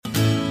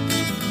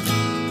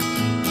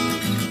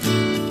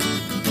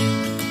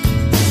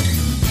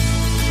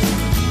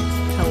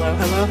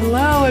Hello,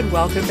 hello, and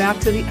welcome back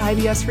to the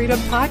IBS Freedom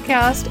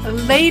Podcast.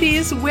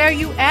 Ladies, where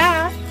you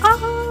at?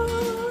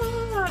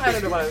 I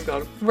don't know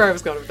where I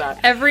was going with that.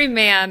 Every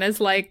man is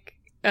like,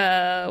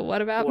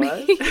 what about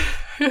me?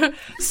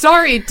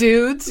 Sorry,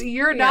 dudes,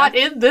 you're not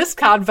in this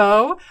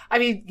convo. I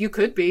mean, you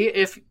could be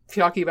if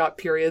talking about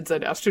periods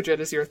and estrogen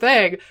is your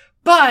thing.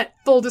 But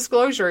full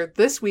disclosure,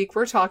 this week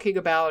we're talking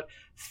about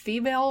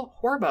female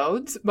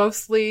hormones,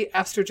 mostly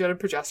estrogen and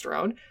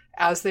progesterone,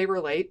 as they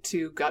relate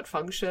to gut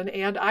function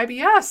and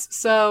IBS.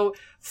 So,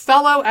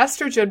 fellow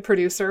estrogen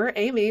producer,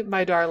 Amy,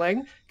 my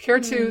darling,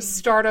 care to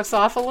start us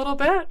off a little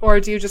bit?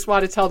 Or do you just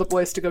want to tell the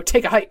boys to go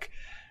take a hike?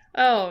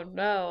 Oh,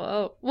 no.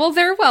 Oh, well,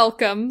 they're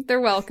welcome. They're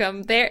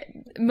welcome.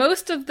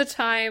 Most of the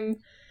time,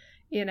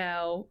 you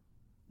know,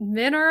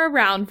 men are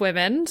around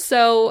women,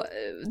 so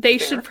they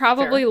should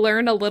probably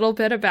learn a little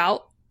bit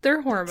about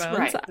their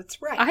hormones. That's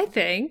right. I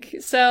think.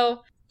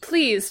 So,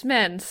 please,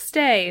 men,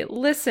 stay,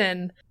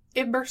 listen.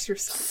 Immerse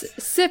yourself.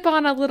 Sip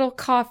on a little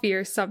coffee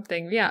or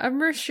something. Yeah,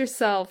 immerse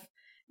yourself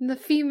in the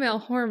female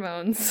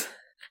hormones.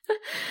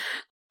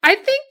 I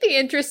think the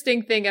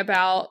interesting thing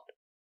about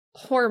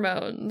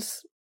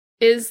hormones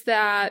is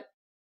that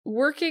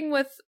working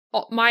with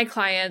my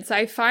clients,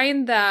 I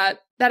find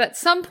that at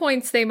some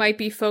points they might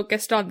be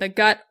focused on the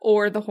gut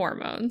or the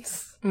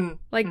hormones.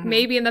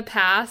 Maybe in the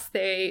past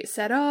they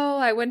said, oh,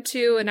 I went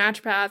to a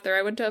naturopath or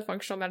I went to a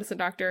functional medicine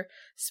doctor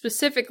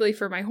specifically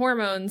for my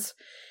hormones.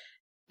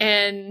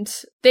 And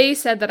they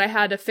said that I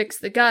had to fix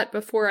the gut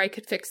before I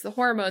could fix the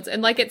hormones.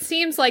 And it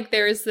seems like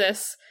there's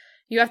this,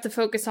 you have to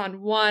focus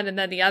on one and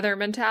then the other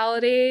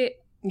mentality.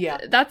 Yeah.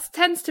 That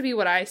tends to be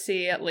what I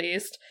see, at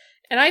least.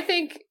 And I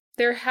think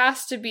there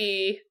has to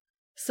be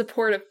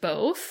support of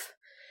both.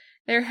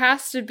 There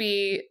has to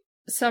be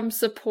some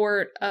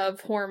support of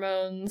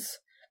hormones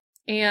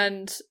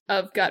and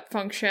of gut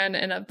function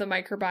and of the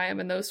microbiome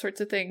and those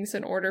sorts of things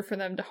in order for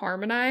them to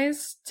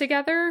harmonize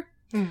together.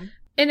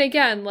 And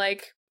again,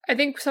 I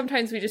think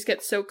sometimes we just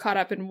get so caught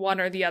up in one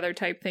or the other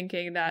type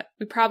thinking that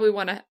we probably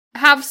want to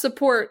have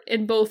support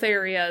in both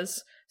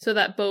areas so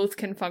that both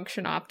can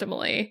function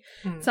optimally.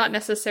 It's not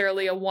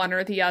necessarily a one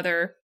or the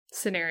other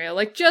scenario.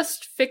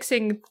 Just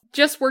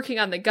working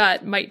on the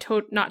gut might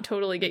not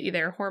totally get you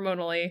there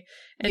hormonally,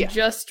 and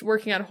just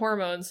working on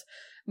hormones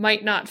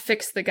might not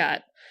fix the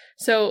gut.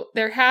 So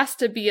there has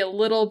to be a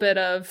little bit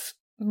of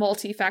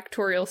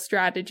multifactorial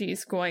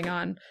strategies going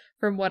on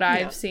from what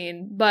I've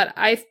seen. But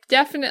I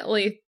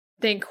definitely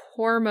think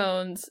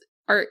hormones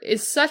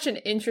is such an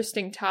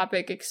interesting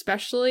topic,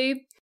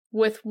 especially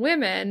with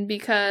women,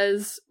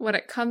 because when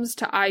it comes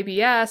to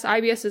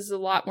IBS is a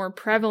lot more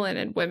prevalent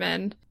in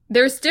women.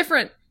 There's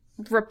different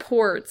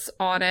reports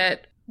on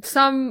it.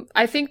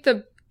 I think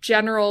the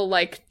general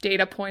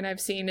data point I've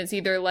seen is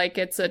either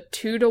it's a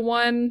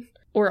 2-to-1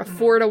 or a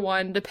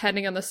 4-to-1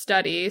 depending on the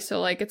study.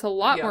 So it's a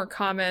lot more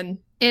common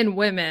in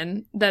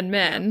women than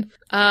men.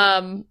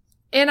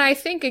 And I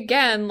think,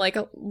 again,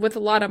 with a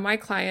lot of my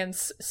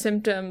clients,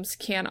 symptoms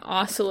can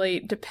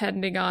oscillate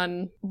depending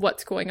on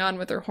what's going on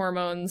with their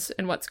hormones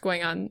and what's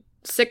going on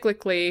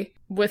cyclically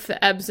with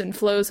the ebbs and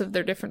flows of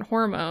their different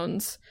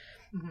hormones.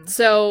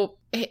 So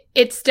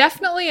it's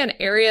definitely an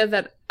area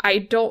that I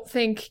don't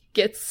think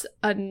gets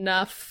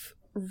enough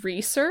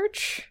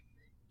research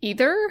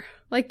either.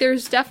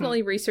 There's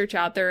definitely research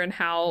out there in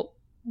how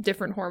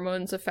different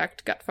hormones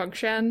affect gut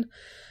function.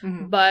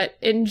 But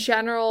in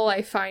general,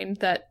 I find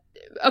that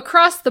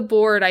across the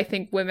board, I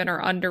think women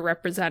are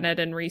underrepresented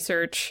in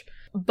research,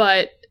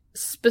 but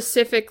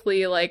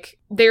specifically,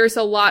 there's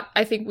a lot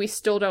I think we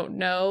still don't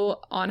know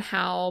on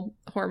how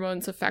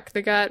hormones affect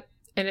the gut.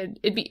 And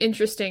it'd be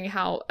interesting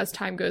how, as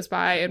time goes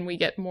by and we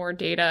get more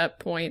data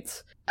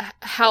points,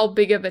 how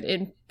big of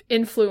an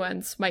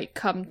influence might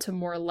come to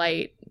more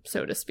light,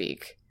 so to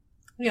speak.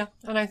 Yeah,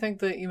 and I think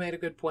that you made a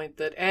good point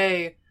that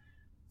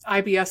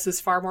IBS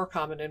is far more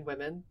common in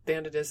women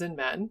than it is in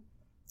men.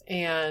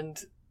 And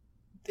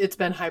it's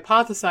been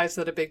hypothesized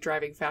that a big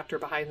driving factor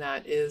behind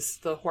that is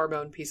the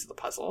hormone piece of the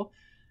puzzle.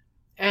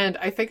 And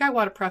I think I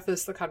want to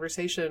preface the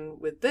conversation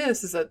with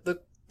this, is that the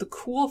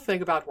cool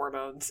thing about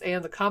hormones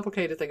and the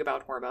complicated thing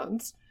about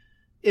hormones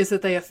is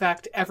that they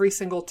affect every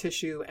single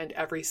tissue and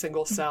every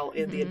single cell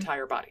in the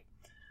entire body.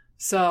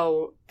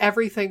 So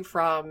everything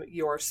from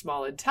your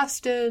small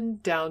intestine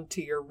down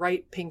to your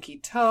right pinky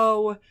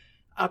toe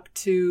up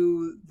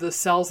to the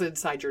cells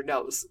inside your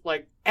nose,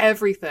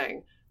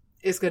 everything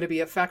is going to be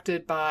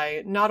affected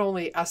by not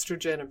only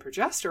estrogen and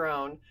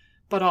progesterone,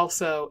 but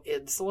also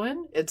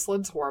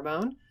insulin's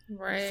hormone,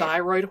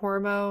 thyroid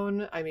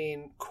hormone,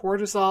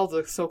 cortisol,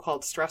 the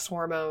so-called stress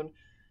hormone.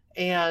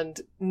 And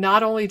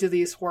not only do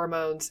these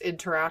hormones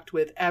interact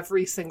with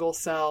every single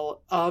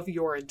cell of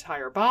your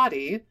entire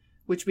body,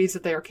 which means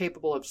that they are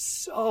capable of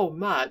so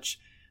much,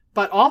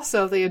 but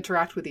also they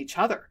interact with each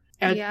other.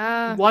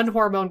 And one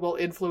hormone will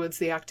influence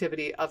the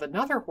activity of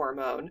another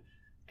hormone.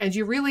 And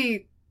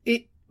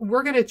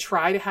we're going to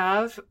try to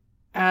have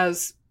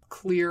as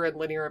clear and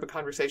linear of a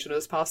conversation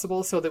as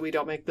possible so that we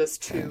don't make this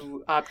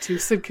too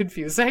obtuse and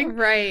confusing.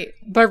 Right.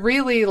 But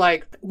really,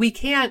 we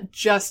can't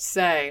just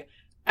say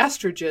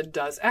estrogen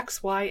does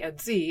X, Y, and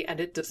Z, and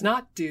it does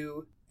not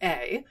do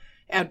A.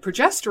 And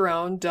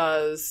progesterone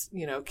does,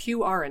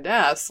 Q, R, and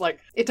S. Like,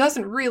 it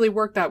doesn't really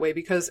work that way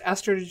because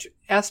estrogen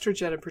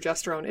and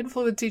progesterone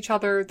influence each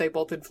other. They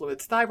both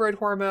influence thyroid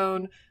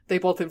hormone. They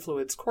both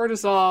influence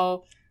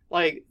cortisol.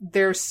 Like,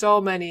 there's so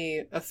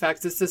many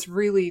effects. It's this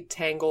really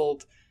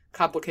tangled,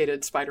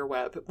 complicated spider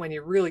web when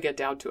you really get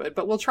down to it.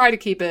 But we'll try to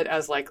keep it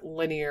as, like,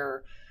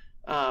 linear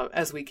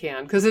as we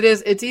can, because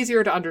it's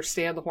easier to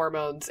understand the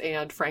hormones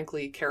and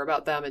frankly care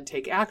about them and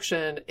take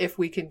action if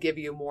we can give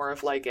you more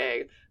of like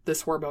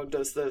this hormone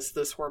does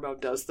this hormone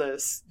does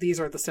this, these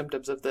are the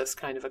symptoms of this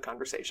kind of a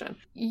conversation.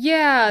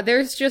 Yeah,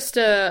 there's just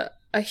a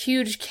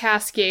huge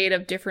cascade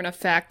of different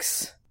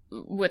effects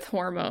with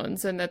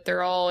hormones and that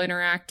they're all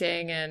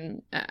interacting,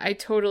 and I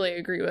totally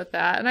agree with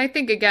that. And I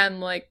think again,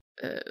 like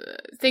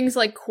things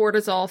like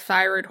cortisol,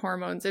 thyroid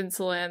hormones,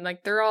 insulin,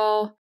 like they're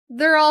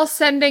all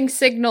sending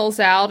signals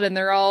out and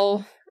they're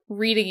all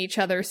reading each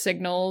other's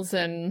signals.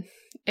 And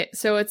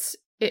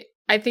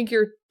I think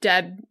you're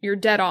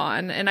dead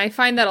on. And I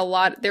find that a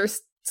lot, there's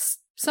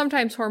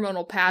sometimes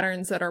hormonal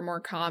patterns that are more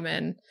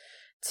common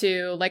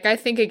to, like, I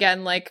think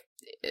again, like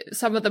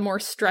some of the more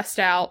stressed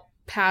out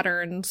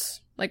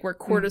patterns, like where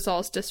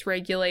cortisol is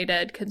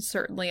dysregulated, can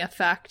certainly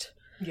affect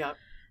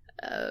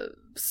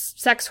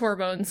sex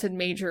hormones in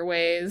major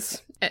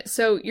ways.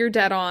 So you're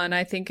dead on.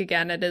 I think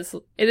again, it is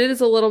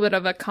a little bit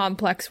of a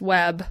complex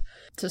web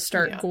to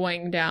start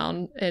going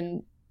down,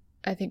 and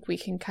I think we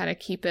can kind of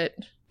keep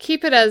it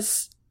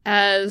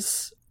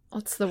as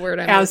what's the word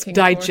I'm as looking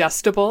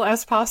digestible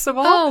as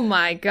possible. Oh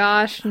my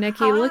gosh,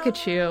 Nikki, look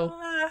at you.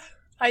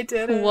 I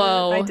did it.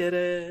 Whoa. I did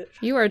it.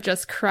 You are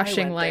just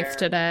crushing life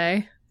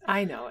today.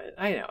 I know it.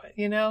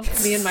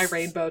 Me and my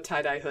rainbow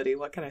tie-dye hoodie.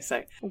 What can I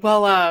say?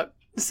 Well,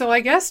 so I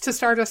guess to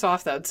start us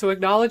off then, so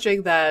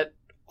acknowledging that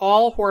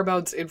all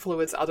hormones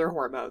influence other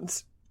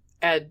hormones,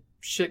 and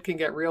shit can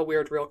get real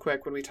weird real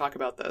quick when we talk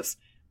about this.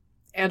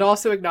 And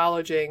also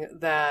acknowledging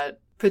that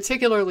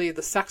particularly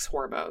the sex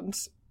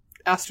hormones,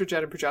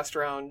 estrogen and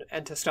progesterone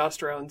and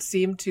testosterone,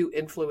 seem to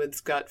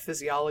influence gut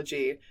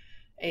physiology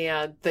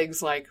and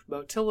things like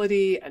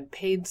motility and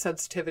pain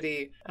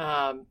sensitivity.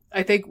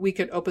 I think we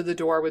could open the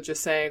door with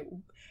just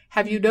saying,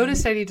 have you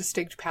noticed any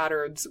distinct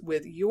patterns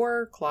with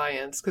your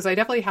clients? Because I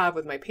definitely have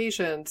with my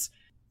patients,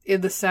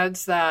 in the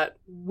sense that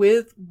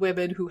with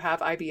women who have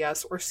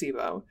IBS or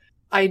SIBO,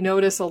 I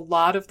notice a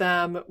lot of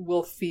them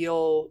will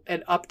feel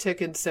an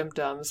uptick in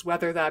symptoms,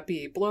 whether that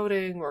be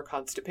bloating or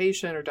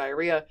constipation or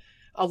diarrhea.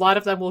 A lot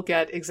of them will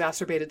get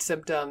exacerbated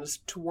symptoms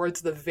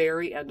towards the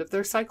very end of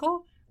their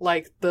cycle,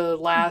 like the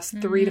last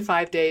 3 to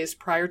 5 days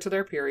prior to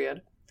their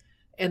period.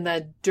 And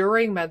then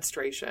during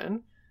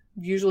menstruation,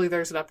 usually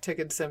there's an uptick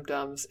in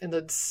symptoms. And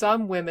then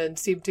some women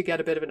seem to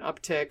get a bit of an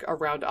uptick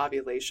around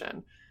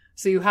ovulation.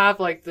 So you have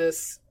like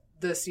this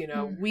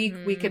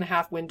week and a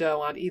half window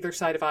on either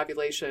side of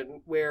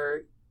ovulation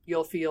where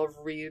you'll feel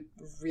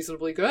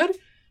reasonably good.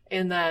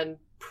 And then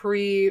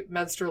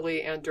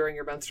pre-menstrually and during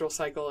your menstrual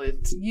cycle,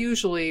 it's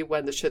usually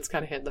when the shit's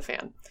kind of hitting the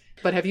fan.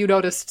 But have you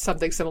noticed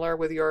something similar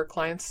with your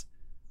clients?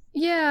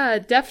 Yeah,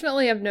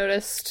 definitely I've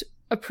noticed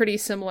a pretty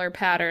similar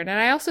pattern.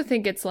 And I also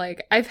think it's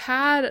like, I've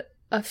had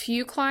a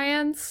few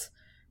clients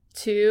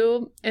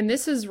too, and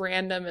this is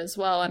random as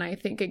well, and I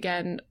think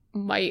again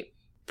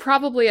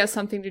probably has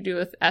something to do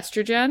with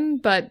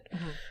estrogen, but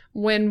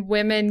when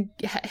women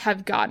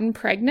have gotten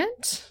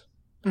pregnant,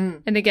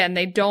 and again,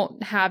 they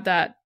don't have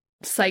that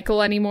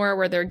cycle anymore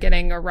where they're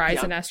getting a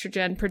rise in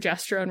estrogen,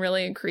 progesterone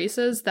really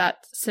increases,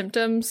 that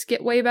symptoms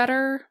get way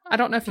better. I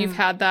don't know if you've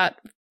had that.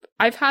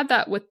 I've had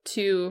that with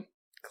 2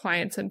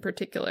 clients in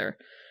particular,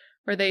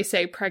 where they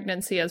say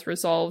pregnancy has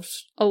resolved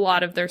a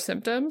lot of their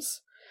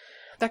symptoms.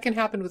 That can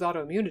happen with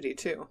autoimmunity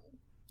too,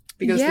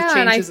 because the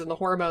changes in the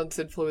hormones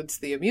influence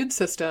the immune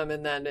system,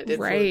 and then it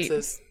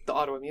influences the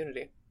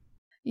autoimmunity.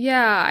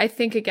 Yeah, I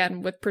think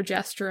again with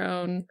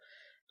progesterone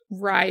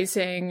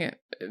rising,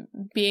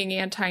 being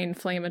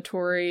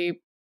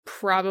anti-inflammatory,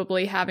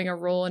 probably having a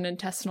role in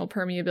intestinal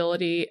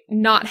permeability,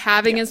 not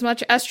having as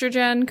much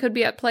estrogen could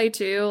be at play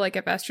too. Like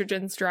if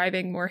estrogen's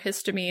driving more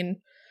histamine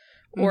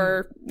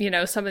or,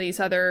 some of these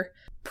other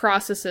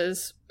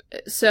processes.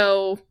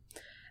 So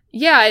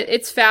yeah,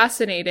 it's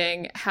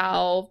fascinating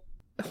how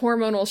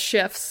hormonal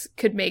shifts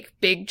could make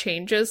big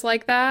changes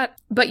like that.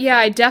 But yeah,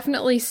 I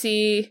definitely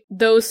see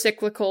those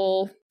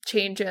cyclical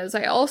changes.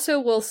 I also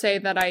will say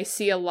that I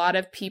see a lot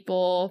of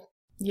people,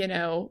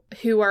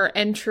 who are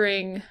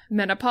entering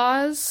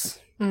menopause.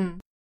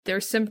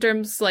 Their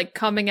symptoms like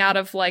coming out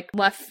of like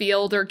left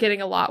field or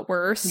getting a lot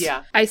worse.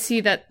 Yeah. I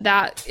see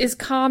that is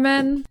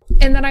common.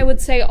 And then I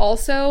would say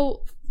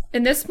also,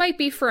 and this might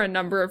be for a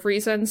number of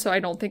reasons, so I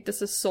don't think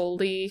this is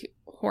solely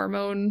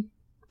hormone,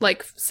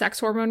 like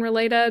sex hormone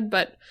related,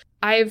 but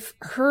I've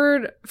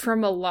heard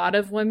from a lot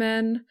of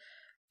women,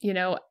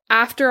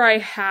 after I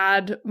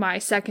had my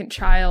second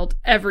child,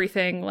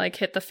 everything like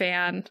hit the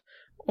fan.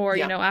 Or,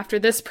 after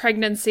this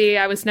pregnancy,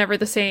 I was never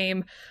the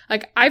same.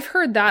 Like, I've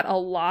heard that a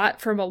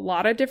lot from a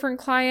lot of different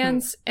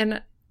clients.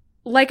 And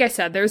like I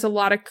said, there's a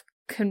lot of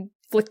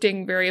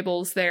conflicting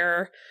variables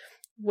there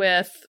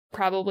with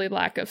probably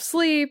lack of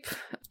sleep,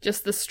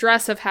 just the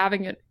stress of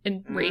having it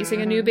and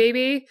raising a new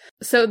baby.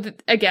 So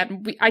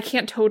again, I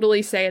can't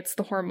totally say it's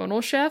the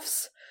hormonal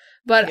shifts,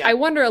 but I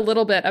wonder a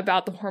little bit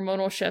about the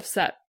hormonal shifts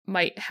that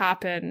might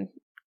happen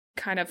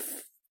kind of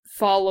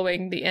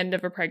following the end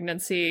of a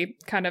pregnancy,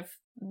 kind of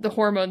the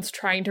hormones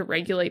trying to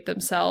regulate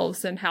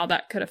themselves and how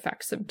that could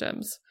affect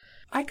symptoms.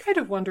 I kind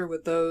of wonder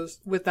with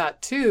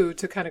that too,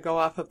 to kind of go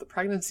off of the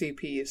pregnancy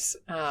piece.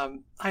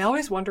 I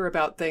always wonder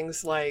about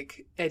things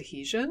like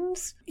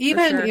adhesions.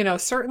 Even, sure.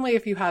 Certainly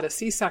if you had a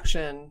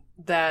C-section,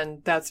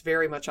 then that's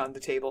very much on the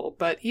table.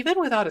 But even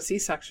without a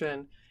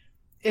C-section,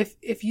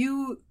 if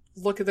you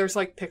look at, there's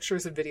like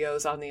pictures and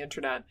videos on the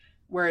internet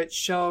where it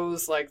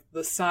shows like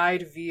the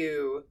side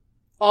view,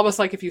 almost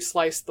like if you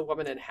sliced the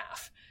woman in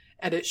half,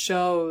 and it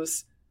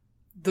shows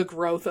the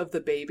growth of the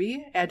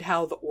baby and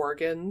how the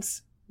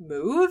organs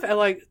move, and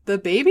like the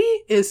baby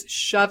is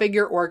shoving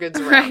your organs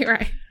around.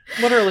 Right.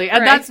 Literally.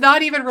 And that's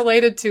not even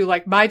related to,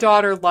 like, my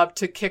daughter loved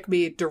to kick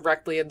me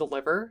directly in the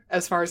liver,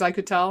 as far as I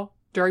could tell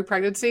during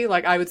pregnancy.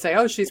 Like, I would say,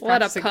 oh, she's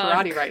practicing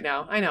karate right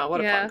now. I know, what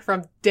a punk,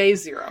 from day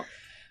zero.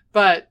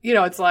 But,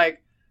 it's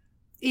like,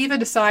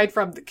 even aside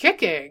from the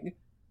kicking,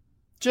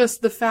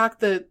 just the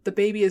fact that the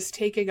baby is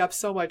taking up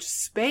so much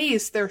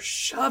space, they're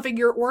shoving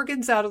your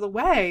organs out of the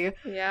way.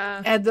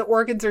 Yeah. And the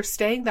organs are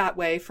staying that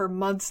way for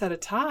months at a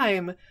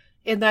time.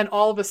 And then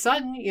all of a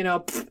sudden,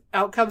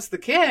 out comes the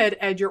kid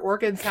and your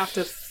organs have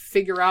to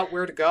figure out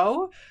where to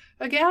go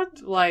again.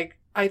 Like,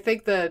 I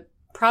think that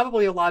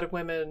probably a lot of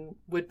women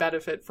would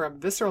benefit from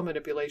visceral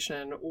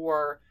manipulation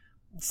or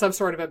some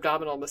sort of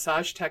abdominal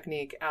massage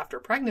technique after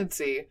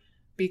pregnancy,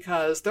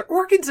 because their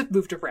organs have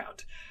moved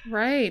around.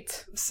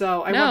 Right.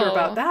 So I wonder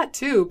about that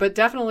too. But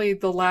definitely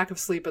the lack of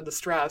sleep and the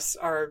stress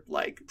are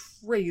like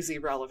crazy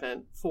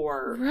relevant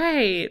for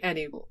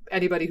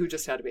anybody who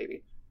just had a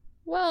baby.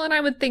 Well, and I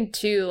would think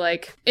too,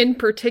 like, in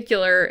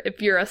particular,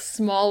 if you're a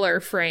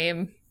smaller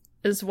frame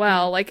as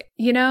well, like,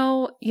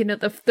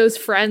 those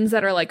friends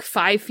that are like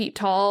 5 feet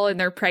tall and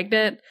they're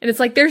pregnant, and it's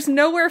like, there's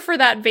nowhere for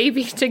that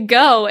baby to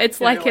go. It's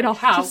like it all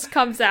just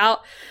comes out.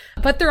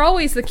 But they're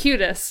always the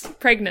cutest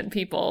pregnant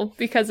people,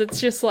 because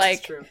it's just like...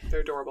 It's true.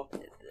 They're adorable.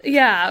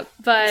 Yeah,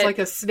 but... It's like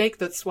a snake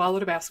that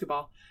swallowed a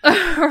basketball.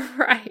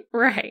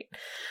 Right.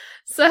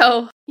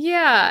 So,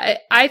 yeah,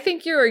 I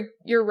think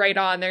you're right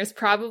on. There's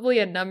probably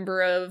a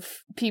number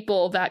of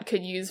people that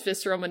could use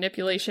visceral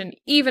manipulation,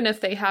 even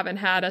if they haven't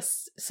had a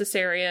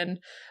cesarean.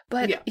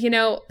 But,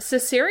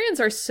 cesareans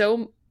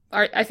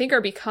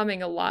are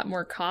becoming a lot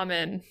more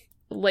common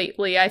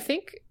lately. I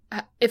think,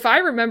 if I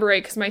remember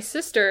right, because my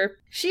sister,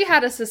 she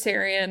had a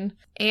cesarean,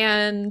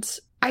 and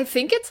I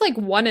think it's like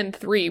 1 in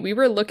 3. We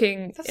were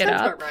looking it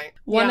up. About right.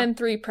 1 in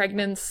 3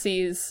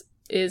 pregnancies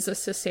is a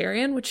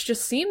cesarean, which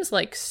just seems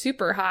like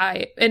super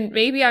high. And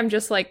maybe I'm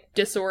just like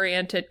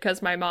disoriented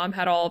because my mom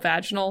had all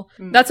vaginal.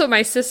 That's what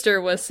my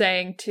sister was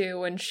saying too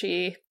when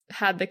she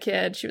had the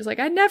kid. She was like,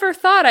 I never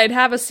thought I'd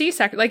have a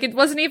C-section. Like, it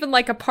wasn't even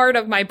like a part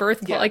of my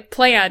birth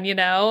plan,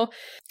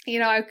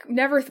 I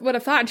never would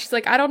have thought. And she's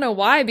like, I don't know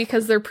why,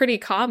 because they're pretty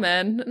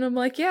common. And I'm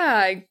like, yeah,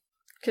 I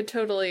could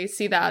totally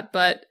see that.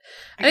 But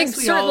I think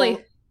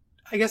certainly...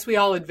 I guess we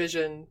all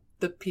envision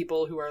the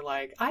people who are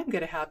like, I'm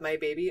going to have my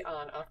baby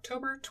on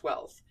October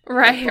 12th.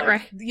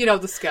 Right.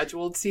 The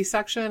scheduled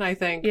C-section, I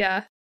think.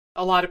 Yeah.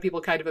 A lot of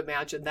people kind of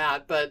imagine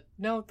that, but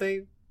no,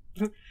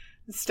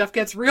 stuff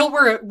gets real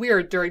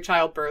weird during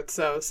childbirth.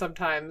 So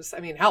sometimes,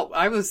 hell,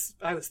 I was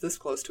this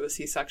close to a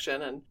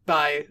C-section, and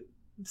by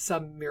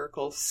some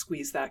miracle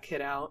squeezed that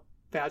kid out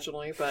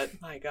vaginally. But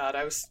my God,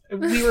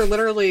 we were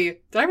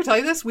literally, did I ever tell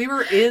you this? We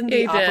were in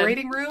the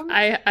operating room.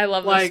 I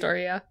love that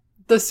story, yeah.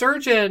 The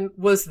surgeon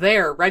was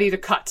there, ready to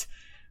cut.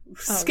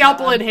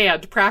 Scalpel in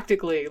hand,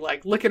 practically,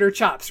 like licking her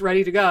chops,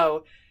 ready to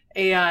go.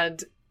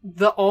 And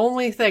the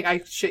only thing,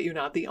 I shit you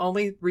not, the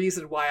only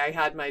reason why I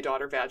had my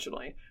daughter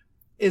vaginally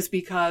is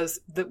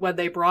because when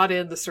they brought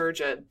in the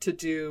surgeon to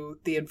do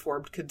the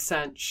informed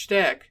consent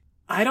shtick,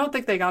 I don't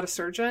think they got a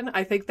surgeon.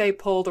 I think they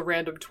pulled a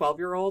random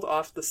 12-year-old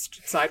off the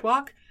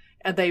sidewalk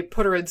and they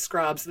put her in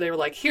scrubs. And they were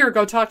like, here,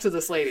 go talk to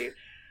this lady.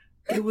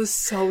 It was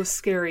so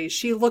scary.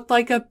 She looked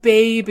like a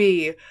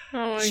baby.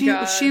 Oh my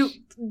gosh.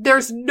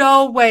 There's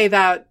no way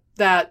that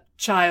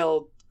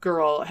child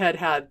girl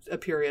had a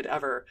period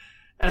ever.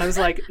 And I was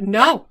like,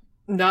 no.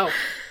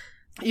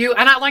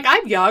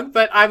 I'm young,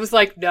 but I was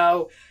like,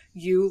 no,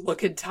 you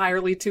look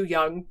entirely too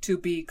young to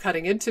be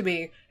cutting into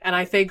me. And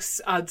I think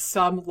on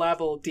some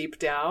level deep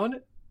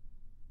down,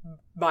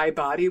 my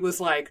body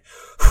was like,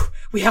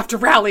 we have to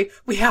rally.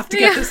 We have to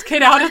get this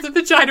kid out of the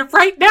vagina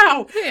right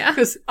now.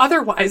 Because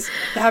otherwise,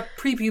 that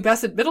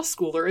prepubescent middle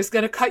schooler is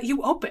going to cut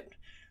you open.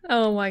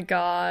 Oh my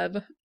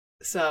God.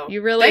 So,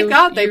 thank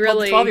God they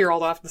pulled the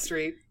 12-year-old off the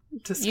street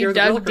to scare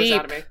the willikers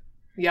out of me.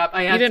 Yep,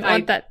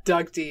 I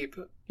dug deep.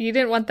 You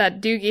didn't want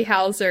that Doogie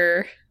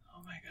Howser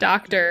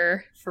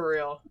doctor for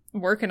real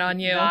working on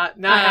you. Not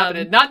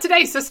happening. Not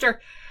today,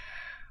 sister.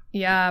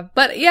 Yeah,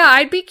 but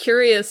I'd be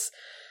curious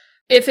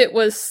if it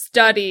was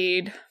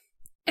studied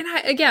And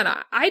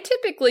I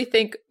typically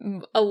think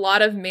a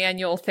lot of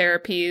manual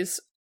therapies,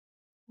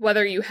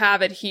 whether you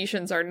have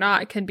adhesions or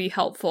not, can be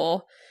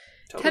helpful.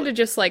 Totally. Tend to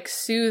just like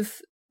soothe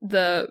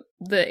the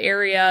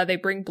area. They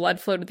bring blood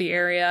flow to the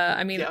area.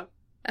 I mean,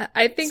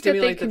 I think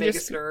stimulate that they can the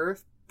vagus just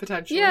nerve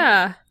potentially.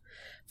 Yeah,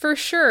 for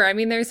sure. I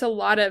mean, there's a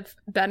lot of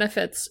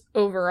benefits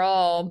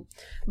overall,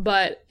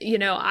 but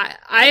I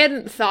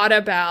hadn't thought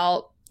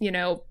about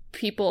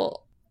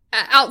people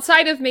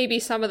outside of maybe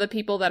some of the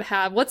people that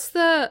have, what's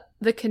the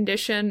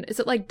condition? Is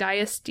it like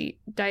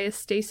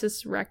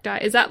diastasis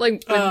recti? Is that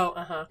like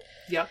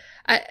Yep.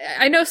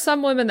 I know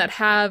some women that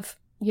have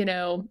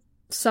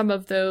some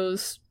of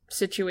those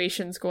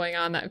situations going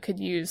on that could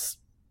use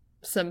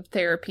some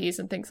therapies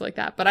and things like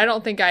that, but I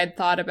don't think I had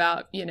thought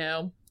about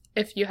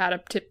if you had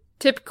a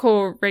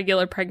typical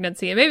regular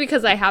pregnancy, and maybe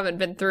because I haven't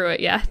been through it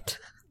yet.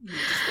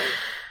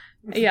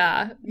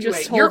 Yeah,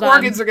 just hold your on.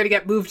 organs are going to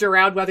get moved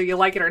around whether you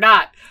like it or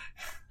not.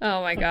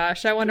 Oh my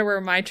gosh, I wonder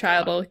where my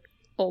child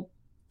will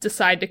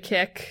decide to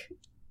kick.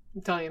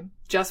 I'm telling you,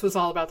 Jess was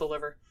all about the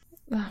liver.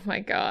 Oh my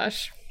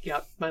gosh.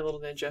 Yep, my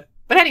little ninja.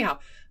 But anyhow,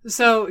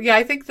 so yeah,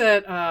 I think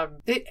that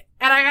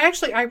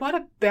I want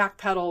to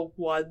backpedal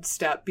one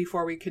step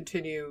before we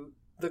continue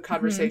the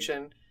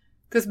conversation,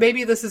 because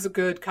maybe this is a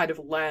good kind of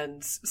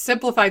lens,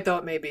 simplified though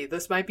it may be.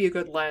 This might be a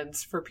good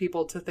lens for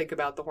people to think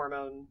about the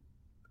hormone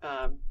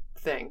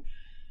thing.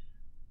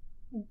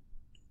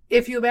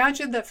 If you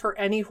imagine that for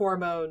any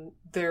hormone,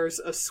 there's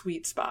a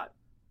sweet spot,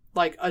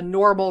 like a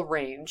normal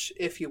range,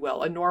 if you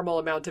will, a normal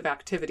amount of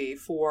activity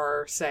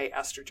for, say,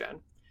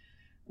 estrogen,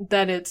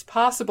 then it's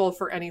possible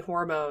for any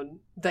hormone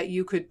that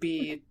you could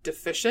be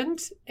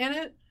deficient in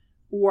it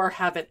or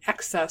have an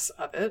excess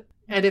of it.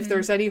 And if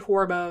there's any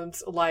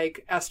hormones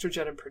like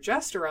estrogen and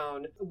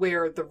progesterone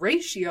where the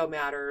ratio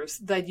matters,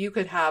 then you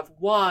could have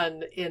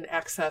one in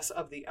excess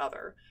of the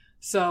other.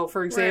 So,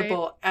 for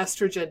example,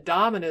 estrogen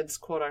dominance,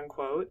 quote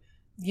unquote,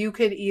 you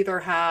can either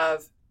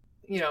have,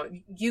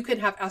 you can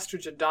have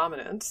estrogen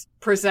dominance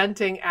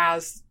presenting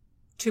as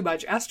too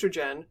much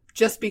estrogen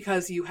just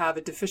because you have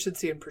a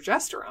deficiency in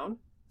progesterone.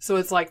 So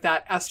it's like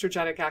that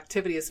estrogenic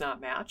activity is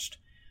not matched.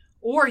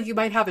 Or you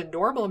might have a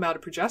normal amount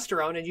of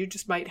progesterone and you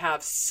just might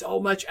have so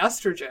much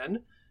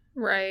estrogen.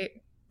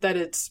 Right. That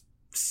it's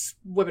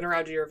swimming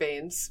around in your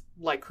veins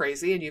like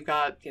crazy and you've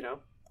got,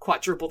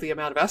 quadruple the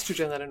amount of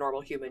estrogen that a normal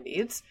human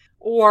needs.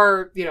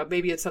 Or,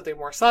 maybe it's something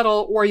more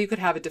subtle, or you could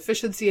have a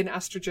deficiency in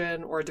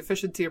estrogen or a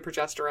deficiency in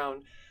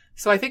progesterone.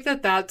 So I think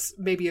that that's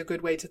maybe a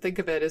good way to think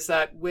of it, is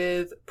that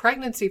with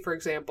pregnancy, for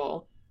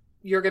example,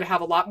 you're going to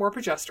have a lot more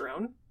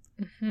progesterone.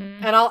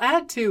 Mm-hmm. And I'll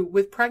add too,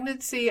 with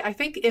pregnancy, I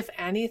think if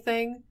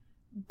anything,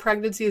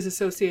 pregnancy is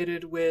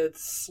associated with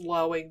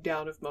slowing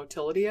down of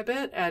motility a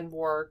bit and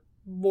more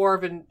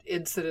of an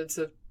incidence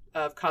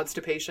of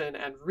constipation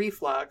and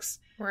reflux.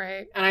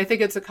 Right. And I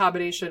think it's a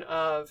combination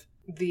of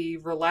the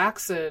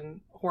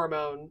relaxin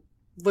hormone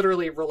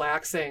literally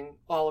relaxing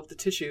all of the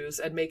tissues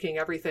and making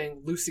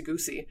everything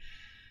loosey-goosey.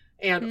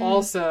 And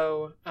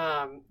also,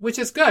 which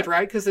is good,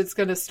 right? Because it's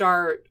going to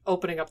start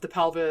opening up the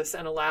pelvis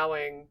and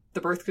allowing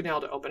the birth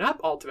canal to open up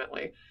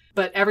ultimately.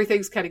 But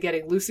everything's kind of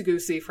getting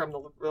loosey-goosey from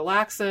the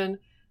relaxin,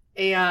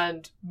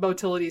 and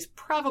motility is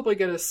probably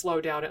going to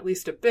slow down at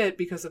least a bit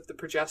because of the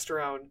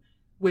progesterone,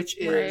 which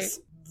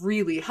is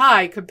really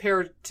high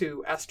compared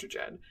to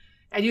estrogen.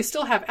 And you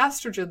still have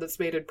estrogen that's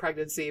made in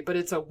pregnancy, but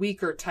it's a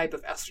weaker type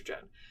of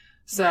estrogen.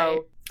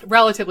 So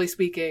relatively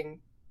speaking,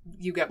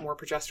 you get more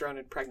progesterone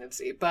in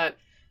pregnancy, but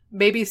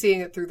maybe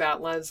seeing it through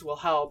that lens will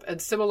help. And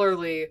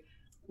similarly,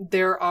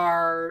 there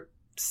are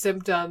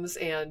symptoms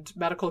and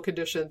medical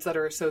conditions that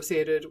are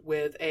associated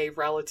with a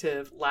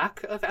relative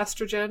lack of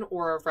estrogen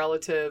or a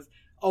relative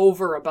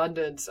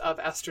overabundance of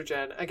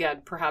estrogen,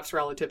 again, perhaps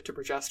relative to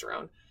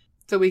progesterone.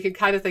 So we can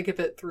kind of think of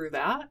it through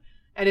that.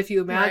 And if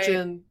you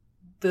imagine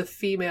the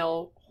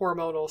female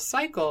hormonal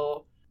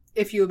cycle,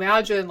 if you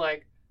imagine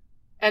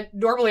and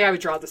normally I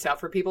would draw this out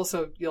for people,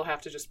 so you'll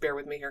have to just bear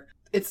with me here.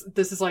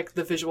 This is like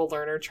the visual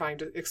learner trying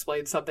to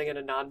explain something in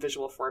a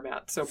non-visual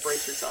format, so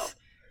brace yourself.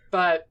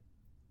 But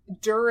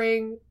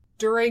during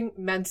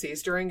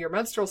menses, during your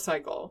menstrual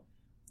cycle,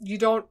 you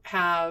don't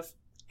have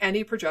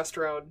any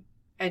progesterone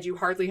and you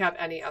hardly have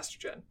any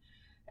estrogen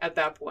at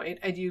that point.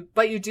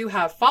 But you do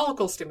have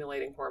follicle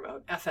stimulating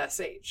hormone,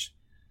 FSH.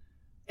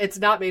 It's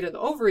not made in the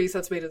ovaries,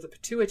 that's made in the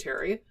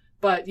pituitary,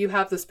 but you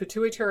have this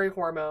pituitary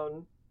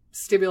hormone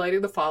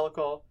stimulating the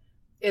follicle.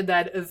 And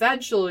then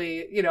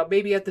eventually,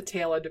 maybe at the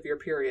tail end of your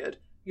period,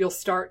 you'll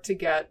start to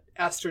get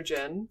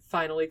estrogen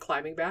finally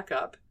climbing back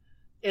up.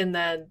 And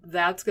then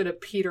that's going to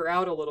peter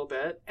out a little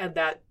bit. And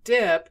that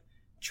dip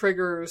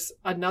triggers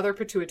another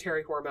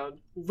pituitary hormone,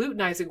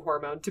 luteinizing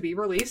hormone, to be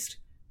released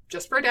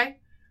just for a day.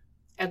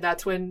 And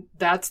that's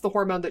the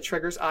hormone that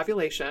triggers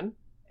ovulation.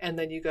 And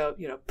then you go,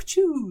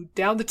 pachoo,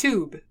 down the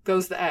tube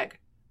goes the egg.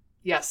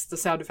 Yes, the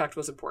sound effect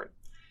was important.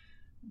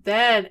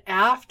 Then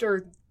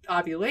after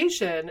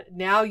ovulation,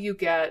 now you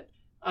get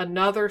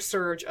another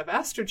surge of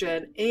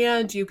estrogen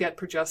and you get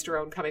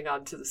progesterone coming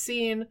onto the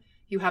scene.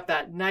 you have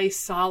that nice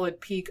solid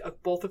peak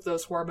of both of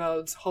those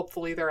hormones.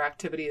 Hopefully their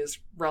activity is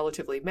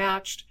relatively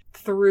matched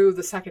through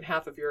the second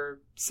half of your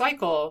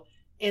cycle.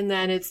 And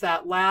then it's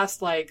that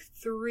last like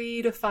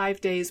 3 to 5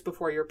 days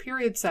before your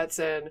period sets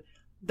in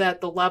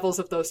that the levels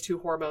of those two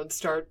hormones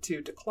start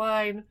to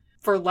decline.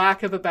 For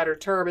lack of a better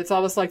term, it's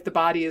almost like the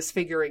body is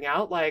figuring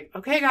out like,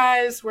 okay,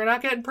 guys, we're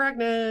not getting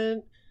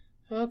pregnant.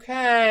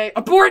 Okay,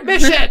 abort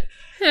mission.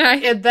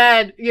 And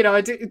then, you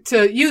know,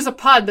 to use a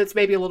pun that's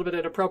maybe a little bit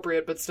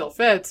inappropriate, but still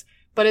fits.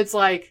 But it's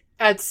like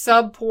at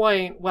some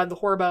point when the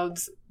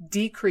hormones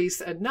decrease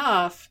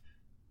enough,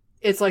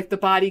 it's like the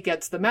body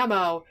gets the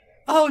memo.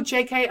 Oh,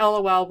 JK,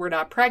 LOL, we're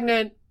not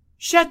pregnant.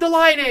 Shed the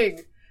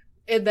lining.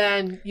 And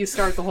then you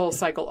start the whole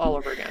cycle all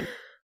over again.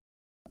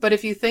 But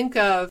if you think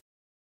of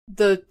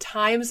the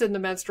times in the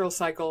menstrual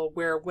cycle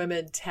where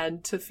women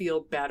tend to feel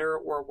better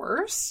or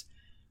worse,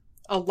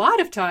 a lot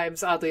of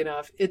times, oddly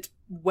enough, it's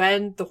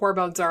when the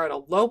hormones are at a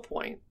low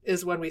point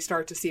is when we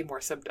start to see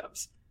more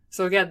symptoms.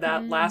 So again,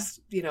 that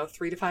last,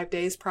 3 to 5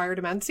 days prior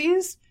to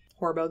menses,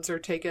 hormones are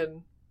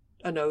taking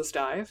a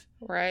nosedive.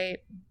 Right.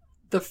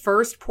 The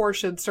first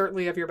portion,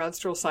 certainly, of your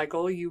menstrual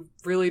cycle, you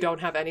really don't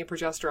have any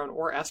progesterone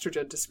or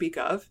estrogen to speak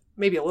of,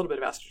 maybe a little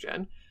bit of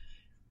estrogen.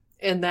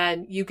 And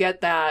then you get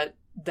that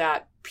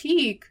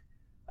peak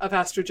of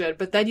estrogen,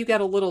 but then you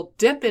get a little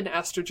dip in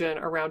estrogen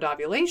around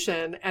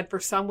ovulation. And for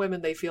some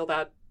women, they feel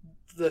that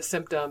the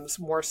symptoms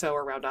more so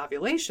around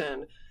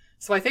ovulation.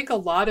 So I think a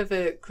lot of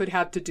it could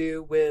have to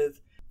do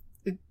with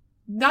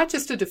not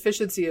just a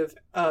deficiency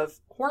of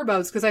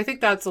hormones, because I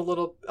think that's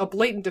a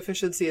blatant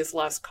deficiency is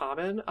less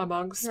common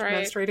amongst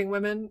menstruating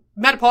women.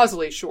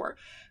 Menopausally, sure.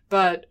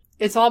 But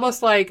it's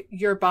almost like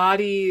your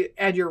body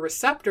and your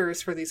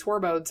receptors for these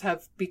hormones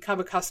have become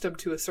accustomed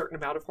to a certain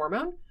amount of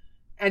hormone.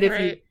 And if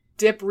you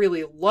dip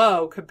really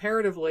low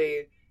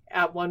comparatively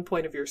at one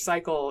point of your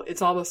cycle,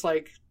 it's almost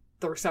like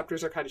the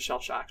receptors are kind of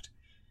shell-shocked.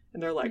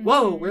 And they're like,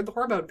 whoa, where'd the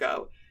hormone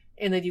go?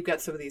 And then you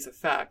get some of these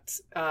effects.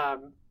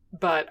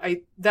 But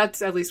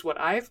that's at least what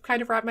I've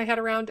kind of wrapped my head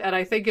around. And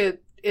I think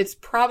it's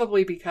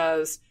probably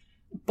because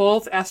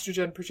both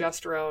estrogen and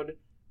progesterone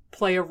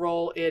play a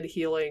role in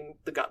healing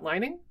the gut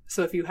lining.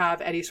 So if you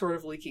have any sort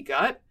of leaky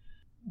gut,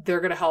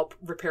 they're going to help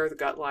repair the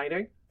gut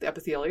lining, the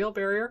epithelial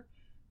barrier.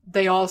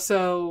 They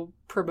also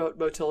promote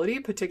motility,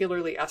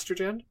 particularly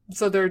estrogen.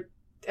 So they're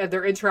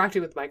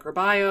interacting with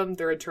microbiome,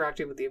 they're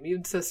interacting with the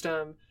immune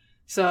system.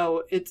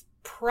 So it's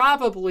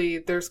probably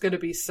there's going to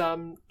be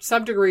some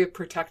degree of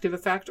protective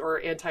effect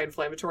or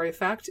anti-inflammatory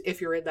effect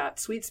if you're in that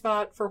sweet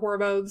spot for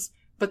hormones.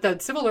 But then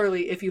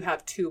similarly, if you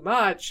have too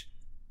much,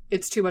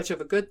 it's too much of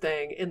a good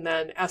thing. And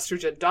then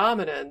estrogen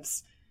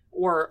dominance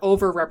or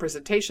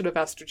over-representation of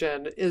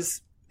estrogen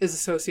is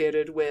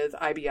associated with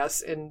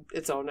IBS in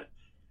its own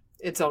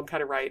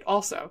kind of right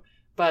also.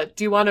 But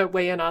do you want to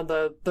weigh in on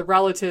the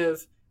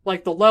relative,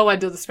 like the low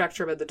end of the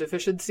spectrum and the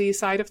deficiency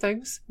side of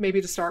things,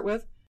 maybe to start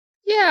with?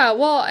 Yeah,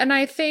 well, and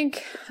I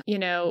think,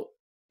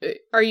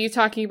 are you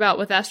talking about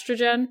with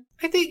estrogen?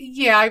 I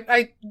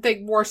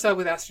think more so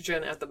with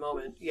estrogen at the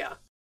moment, yeah.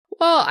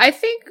 Well, I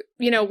think,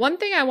 one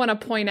thing I want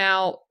to point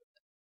out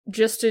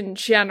just in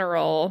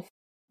general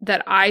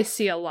that I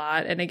see a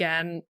lot, and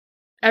again,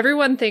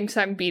 everyone thinks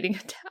I'm beating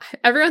it.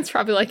 Everyone's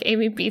probably like,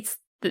 Amy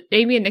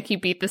and Nikki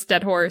beat this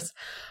dead horse.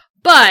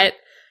 But,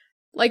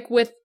 like,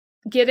 with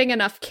getting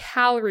enough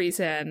calories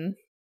in,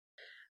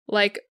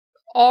 like,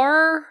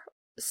 our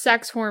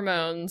sex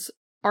hormones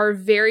are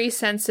very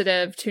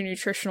sensitive to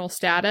nutritional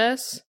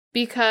status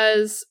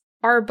because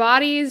our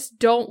bodies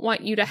don't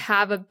want you to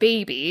have a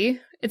baby.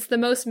 It's the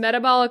most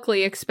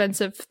metabolically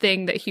expensive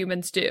thing that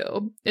humans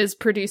do, is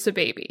produce a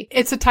baby.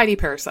 It's a tiny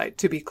parasite,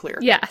 to be clear.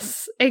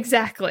 Yes,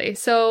 exactly.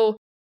 So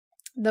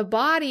the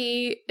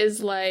body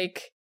is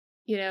like,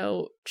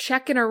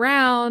 checking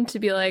around to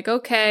be like,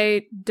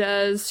 okay,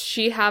 does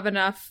she have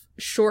enough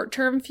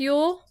short-term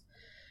fuel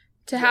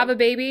to have a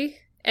baby?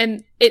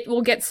 And it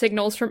will get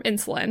signals from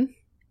insulin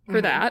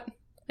for that.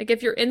 Like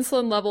if your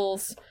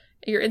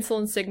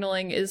insulin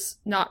signaling is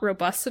not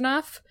robust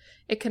enough,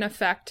 it can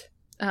affect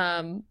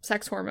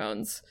sex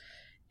hormones.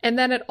 And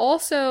then it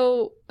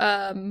also,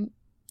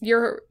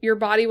 your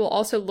body will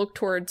also look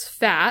towards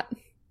fat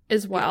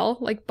as well,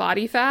 like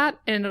body fat,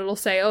 and it'll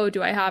say, oh,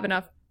 do I have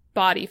enough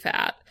body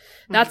fat?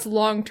 That's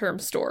long-term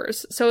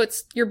stores. So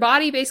it's your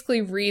body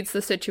basically reads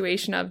the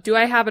situation of, do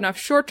I have enough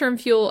short-term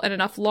fuel and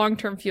enough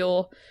long-term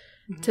fuel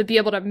to be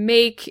able to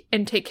make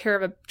and take care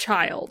of a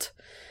child?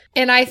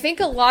 And I think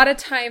a lot of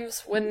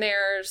times when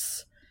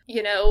there's,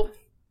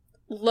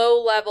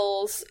 low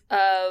levels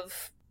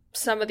of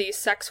some of these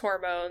sex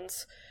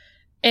hormones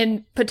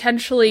and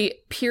potentially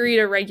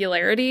period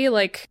irregularity,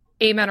 like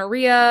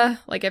amenorrhea,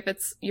 like if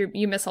it's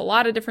you miss a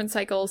lot of different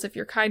cycles, if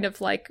you're kind of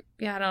like,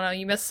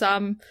 you miss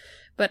some,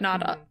 but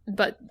not,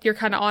 but you're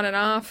kind of on and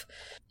off.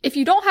 If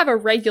you don't have a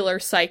regular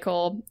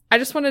cycle, I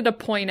just wanted to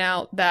point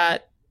out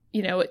that,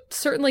 it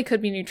certainly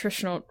could be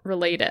nutritional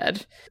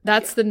related.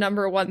 That's the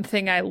number one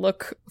thing I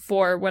look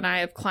for when I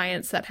have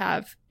clients that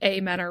have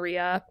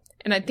amenorrhea.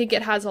 And I think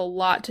it has a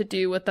lot to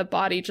do with the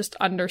body just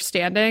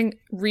understanding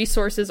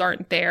resources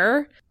aren't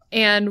there.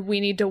 And we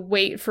need to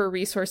wait for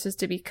resources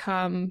to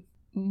become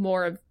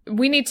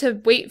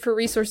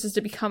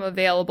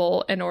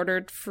available in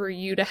order for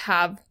you to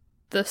have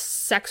the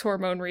sex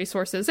hormone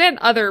resources and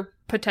other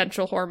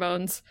potential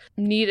hormones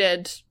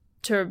needed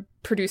to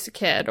produce a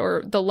kid,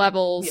 or the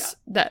levels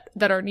that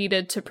are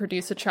needed to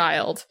produce a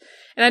child.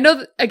 And I know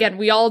that, again,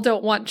 we all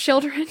don't want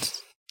children.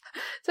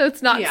 So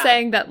it's not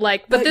saying that,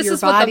 like, but this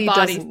is what the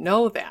body doesn't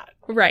know that.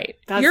 Right.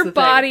 That's your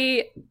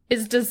body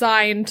is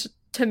designed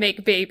to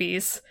make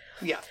babies.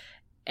 Yeah.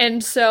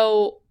 And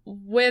so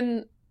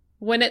when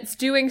it's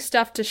doing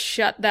stuff to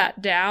shut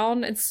that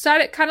down, it's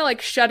kind of like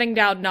shutting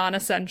down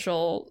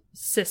non-essential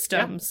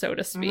systems, so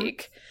to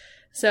speak.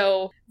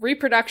 So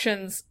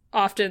reproduction's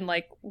often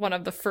like one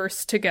of the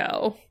first to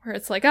go, where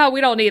it's like, oh,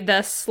 we don't need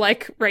this,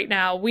 like, right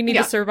now. We need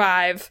to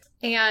survive.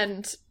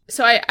 And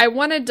so I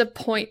wanted to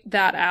point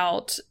that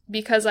out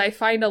because I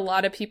find a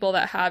lot of people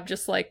that have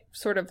just like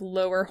sort of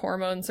lower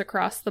hormones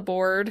across the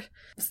board,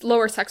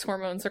 lower sex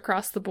hormones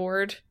across the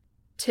board,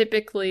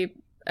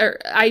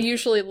 I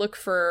usually look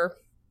for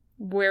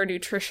where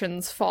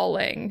nutrition's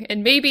falling.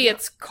 And maybe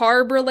it's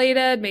carb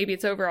related, maybe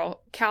it's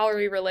overall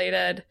calorie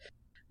related,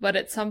 but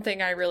it's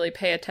something I really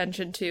pay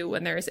attention to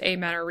when there's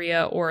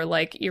amenorrhea or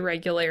like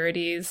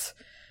irregularities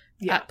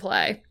at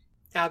play.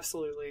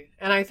 Absolutely.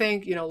 And I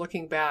think,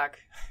 looking back,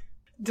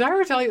 did I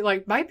ever tell you,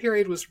 like, my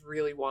period was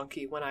really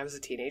wonky when I was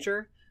a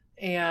teenager.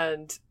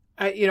 And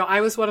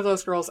I was one of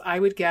those girls, I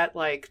would get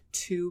like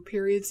 2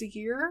 periods a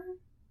year,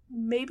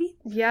 maybe.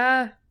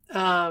 Yeah.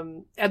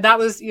 And that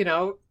was,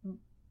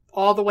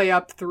 all the way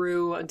up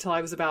through until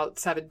I was about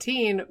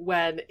 17,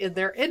 when in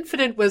their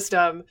infinite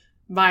wisdom,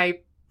 my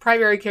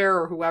primary care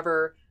or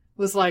whoever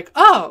was like,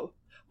 oh,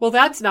 well,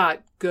 that's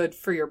not good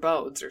for your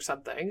bones or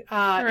something.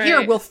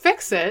 Here, we'll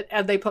fix it.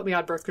 And they put me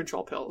on birth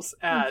control pills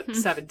at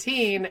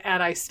 17.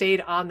 And I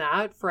stayed on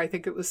that for, I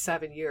think it was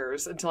 7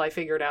 years, until I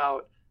figured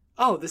out,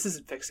 oh, this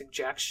isn't fixing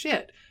jack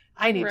shit.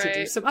 I need to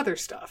do some other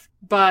stuff.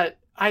 But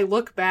I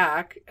look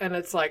back and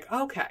it's like,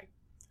 okay,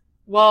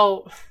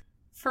 well,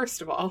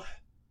 first of all,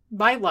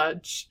 my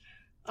lunch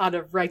on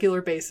a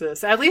regular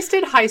basis, at least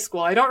in high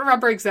school, I don't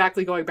remember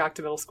exactly going back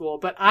to middle school,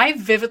 but I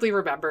vividly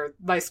remember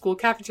my school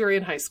cafeteria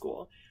in high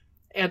school.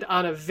 And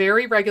on a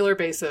very regular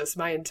basis,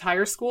 my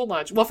entire school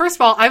lunch, well, first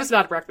of all, I was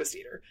not a breakfast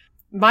eater.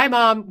 My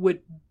mom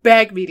would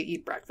beg me to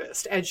eat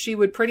breakfast, and she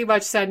would pretty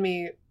much send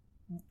me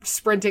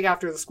sprinting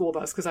after the school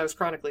bus because I was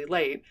chronically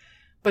late.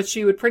 But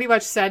she would pretty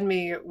much send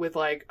me with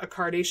like a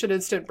Carnation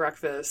instant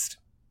breakfast,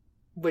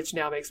 which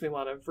now makes me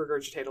want to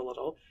regurgitate a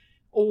little.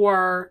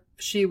 Or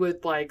she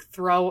would like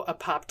throw a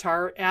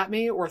Pop-Tart at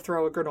me or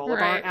throw a granola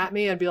bar at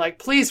me and be like,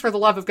 please, for the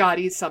love of God,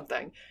 eat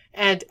something.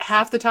 And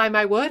half the time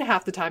I would,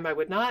 half the time I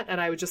would not.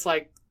 And I would just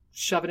like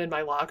shove it in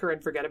my locker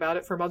and forget about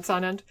it for months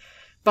on end.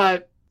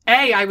 But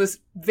I was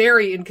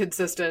very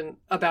inconsistent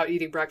about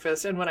eating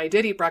breakfast. And when I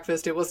did eat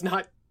breakfast, it was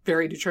not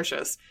very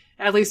nutritious,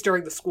 at least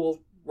during the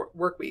school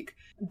work week.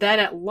 Then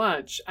at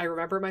lunch, I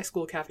remember my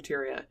school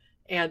cafeteria.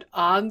 And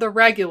on the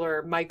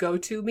regular, my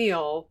go-to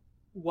meal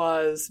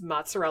was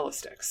mozzarella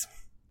sticks.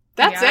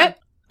 That's it.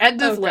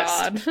 End of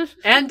list.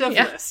 End of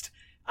list.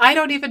 I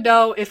don't even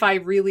know if I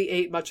really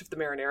ate much of the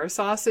marinara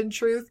sauce, in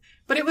truth,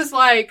 but it was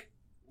like,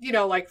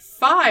 like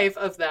 5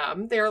 of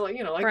them. They were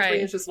like, like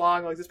 3 inches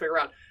long, like this big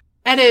around.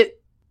 And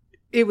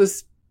it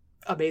was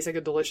amazing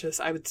and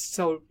delicious. I would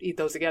so eat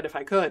those again if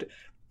I could.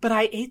 But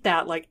I ate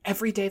that like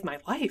every day of my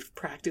life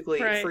practically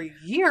for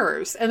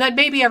years. And then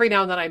maybe every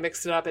now and then I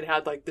mixed it up and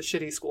had like the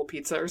shitty school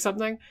pizza or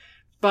something.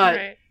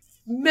 But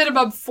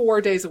minimum 4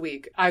 days a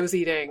week, I was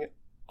eating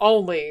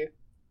only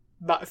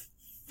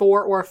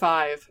 4 or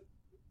 5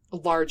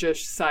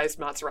 largish sized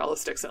mozzarella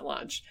sticks at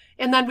lunch.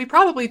 And then we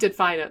probably did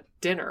fine at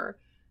dinner,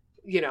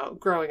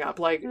 growing up.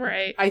 Like,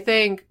 I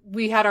think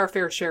we had our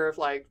fair share of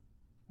like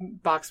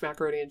boxed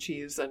macaroni and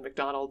cheese and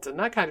McDonald's and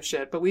that kind of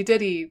shit. But we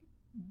did eat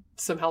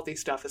some healthy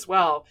stuff as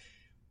well.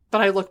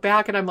 But I look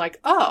back and I'm like,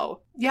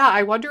 oh, yeah,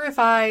 I wonder if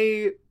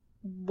I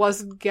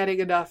wasn't getting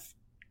enough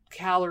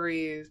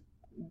calorie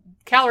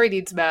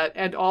needs met.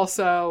 And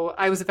also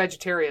I was a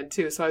vegetarian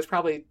too, so I was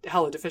probably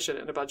hella deficient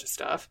in a bunch of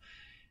stuff.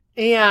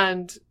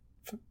 And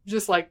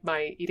just like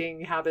my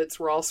eating habits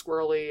were all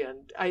squirrely.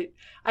 And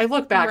I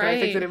look back and I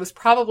think that it was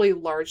probably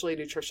largely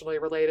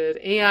nutritionally related.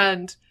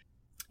 And,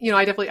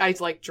 I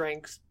like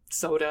drank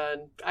soda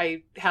and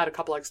I had a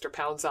couple extra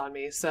pounds on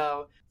me.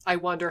 So I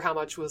wonder how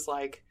much was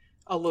like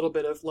a little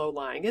bit of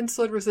low-lying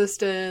insulin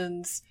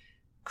resistance,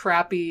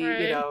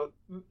 crappy,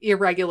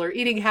 irregular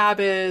eating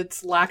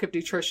habits, lack of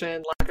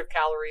nutrition, lack of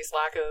calories,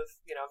 lack of,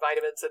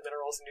 vitamins and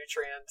minerals and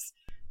nutrients.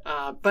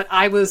 But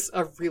I was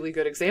a really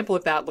good example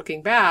of that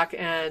looking back.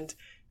 And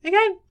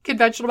again,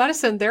 conventional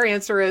medicine, their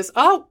answer is,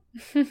 oh,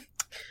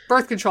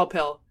 birth control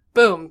pill.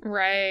 Boom.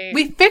 Right.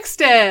 We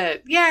fixed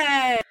it.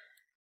 Yay.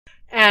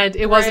 And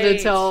it wasn't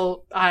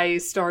until I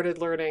started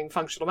learning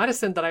functional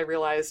medicine that I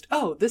realized,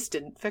 oh, this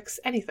didn't fix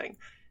anything.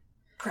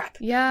 Crap.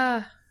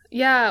 Yeah.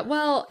 Yeah.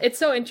 Well, it's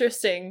so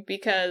interesting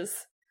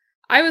because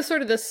I was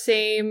sort of the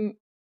same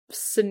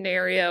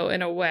scenario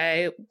in a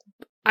way.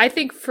 I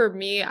think for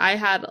me, I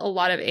had a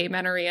lot of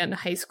amenorrhea in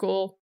high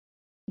school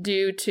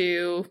due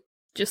to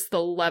just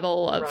the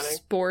level of Running.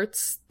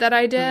 sports that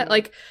I did.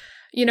 Like,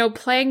 you know,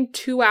 playing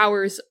 2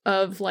 hours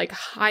of like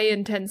high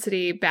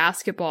intensity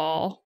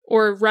basketball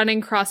or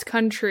running cross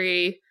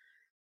country,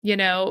 you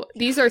know,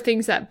 these are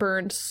things that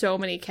burned so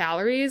many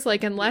calories.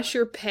 Like, unless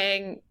you're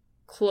paying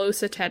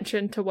close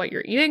attention to what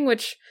you're eating,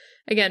 which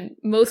again,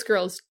 most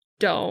girls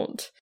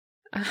don't.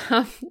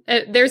 Are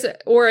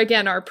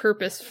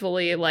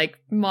purposefully like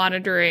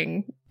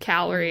monitoring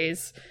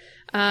calories.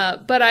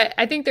 But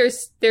I think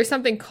there's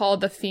something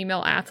called the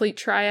female athlete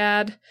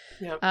triad.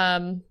 Yep.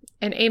 And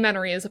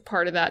amenorrhea is a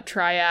part of that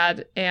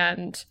triad.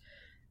 And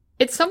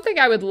it's something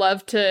I would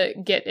love to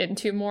get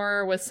into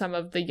more with some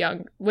of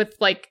with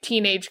like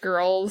teenage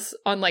girls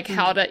on like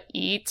how to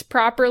eat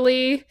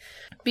properly,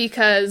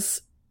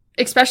 because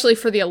especially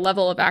for the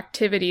level of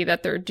activity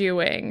that they're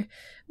doing,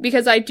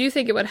 because I do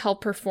think it would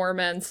help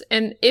performance.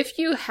 And if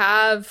you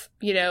have,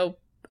 you know,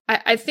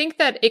 I think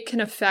that it can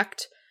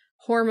affect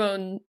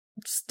hormones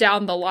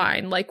down the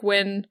line, like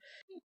when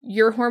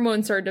your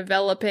hormones are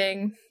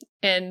developing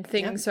and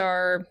things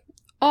are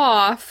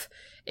off,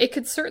 it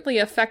could certainly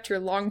affect your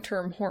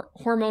long-term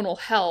hormonal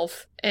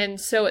health. And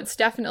so it's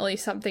definitely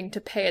something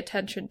to pay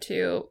attention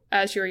to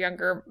as you're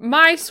younger.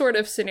 My sort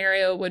of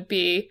scenario would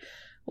be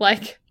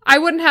like, I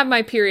wouldn't have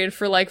my period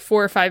for like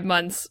 4 or 5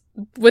 months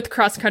with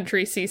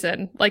cross-country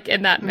season, like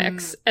in that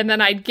mix. And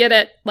then I'd get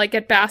it like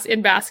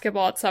in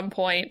basketball at some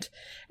point.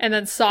 And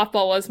then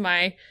softball was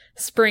my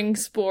spring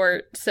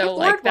sport. So Good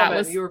like Lord, that woman,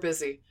 was... You were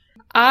busy.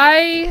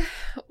 I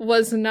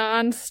was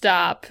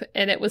nonstop,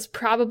 and it was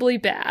probably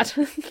bad,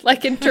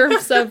 like in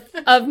terms of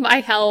my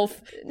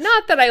health.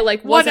 Not that I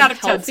like wasn't 1 out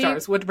of 10 healthy.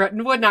 stars would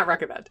not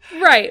recommend.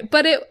 Right,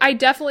 but I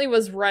definitely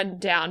was run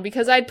down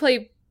because I'd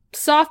play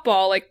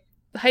softball, like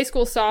high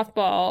school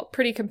softball,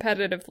 pretty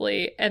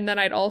competitively, and then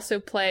I'd also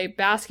play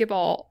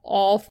basketball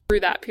all through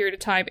that period of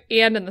time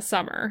and in the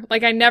summer.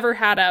 Like I never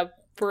had a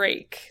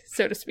break,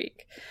 so to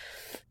speak.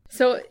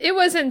 So it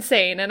was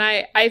insane, and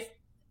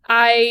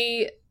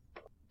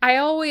I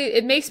always,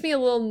 it makes me a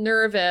little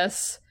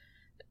nervous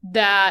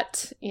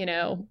that, you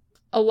know,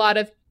 a lot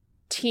of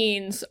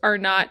teens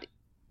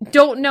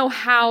don't know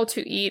how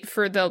to eat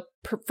for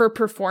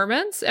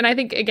performance. And I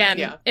think,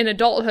 again, in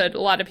adulthood,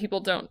 a lot of people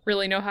don't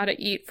really know how to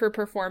eat for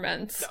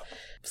performance. No.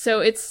 So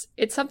it's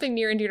something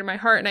near and dear to my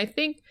heart. And I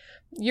think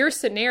your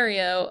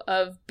scenario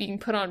of being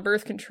put on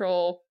birth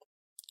control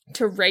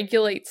to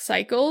regulate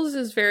cycles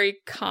is very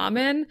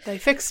common. They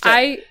fixed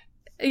it.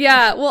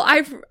 Yeah, well,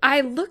 I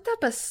looked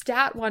up a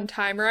stat one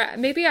time, or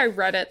maybe I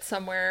read it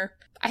somewhere.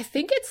 I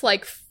think it's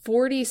like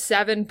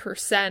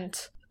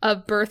 47%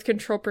 of birth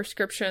control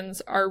prescriptions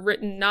are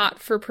written not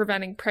for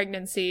preventing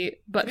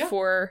pregnancy, but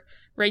for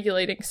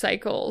regulating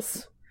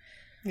cycles.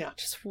 Yeah.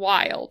 Just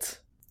wild.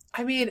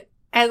 I mean,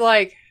 and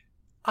like,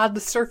 on the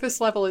surface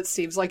level, it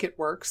seems like it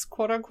works,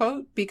 quote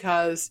unquote,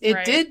 because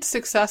it did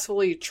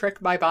successfully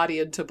trick my body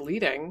into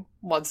bleeding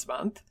once a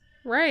month.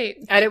 Right.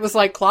 And it was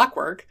like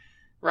clockwork.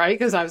 Right?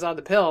 Because I was on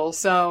the pill.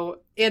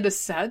 So in a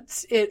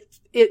sense, it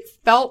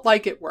felt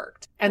like it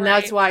worked. And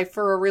that's why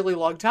for a really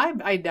long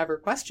time, I never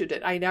questioned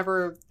it. I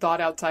never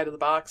thought outside of the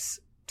box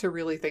to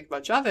really think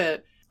much of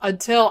it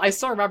until I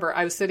still remember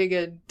I was sitting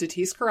in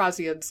Datis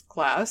Karazian's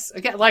class.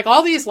 Again, like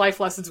all these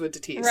life lessons with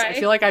Datis. I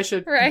feel like I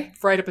should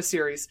write up a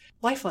series.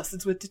 Life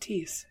lessons with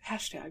Datis.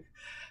 #.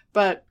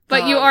 But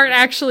you aren't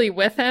actually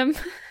with him?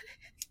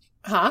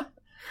 Huh?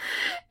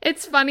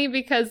 It's funny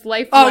because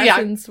life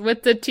lessons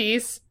with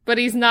Datis, but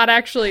he's not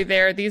actually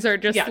there. These are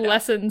just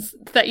lessons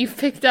that you've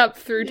picked up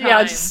through time.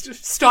 Yeah,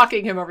 just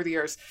stalking him over the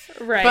years.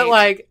 Right. But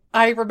like,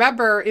 I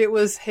remember it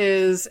was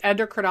his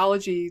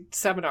endocrinology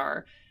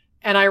seminar.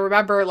 And I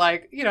remember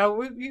like, you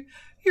know,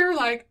 you're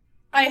like,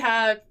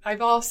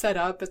 I've all set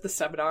up at the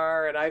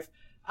seminar, and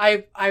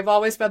I've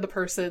always been the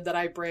person that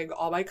I bring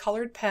all my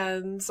colored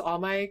pens, all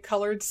my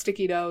colored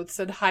sticky notes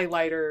and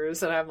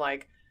highlighters. And I'm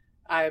like,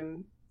 I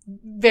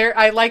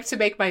like to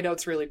make my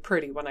notes really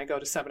pretty when I go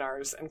to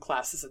seminars and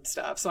classes and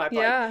stuff. So I've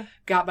like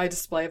got my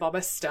display of all my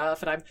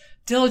stuff, and I'm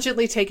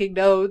diligently taking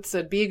notes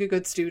and being a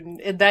good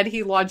student. And then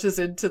he launches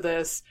into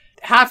this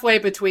halfway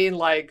between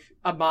like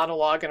a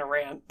monologue and a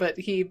rant, but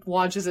he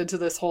launches into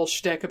this whole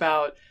shtick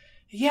about,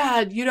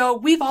 you know,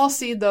 we've all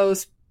seen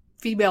those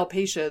female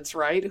patients,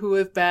 right, who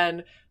have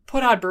been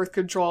put on birth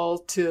control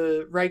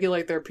to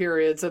regulate their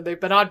periods, and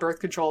they've been on birth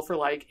control for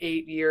like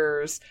 8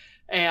 years.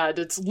 And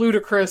it's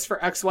ludicrous for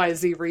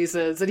XYZ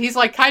reasons. And he's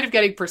like kind of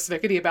getting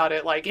persnickety about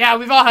it. Like, yeah,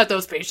 we've all had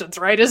those patients,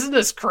 right? Isn't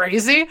this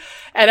crazy?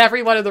 And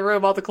everyone in the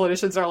room, all the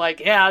clinicians are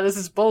like, yeah, this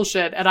is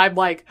bullshit. And I'm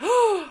like,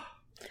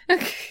 I've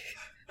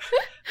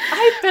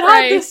been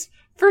on this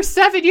for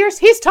 7 years.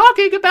 He's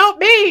talking about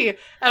me. And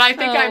I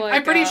think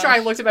I'm pretty sure I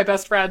looked at my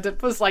best friend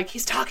and was like,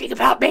 he's talking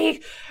about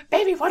me.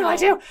 Baby, what do I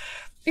do?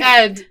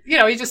 And, you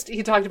know,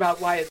 he talked about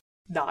why it's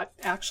not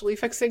actually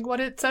fixing what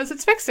it says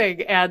it's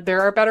fixing. And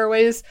there are better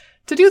ways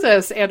to do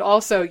this. And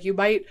also, you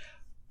might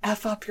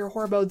F up your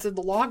hormones in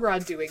the long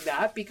run doing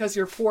that, because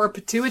your poor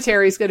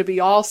pituitary is going to be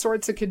all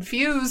sorts of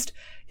confused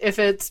if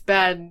it's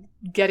been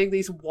getting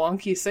these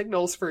wonky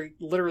signals for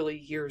literally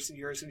years and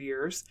years and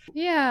years.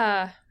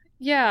 Yeah.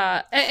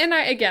 Yeah. And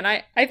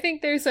I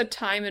think there's a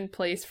time and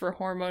place for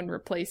hormone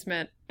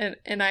replacement.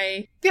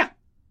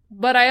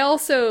 But I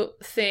also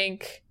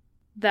think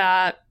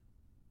that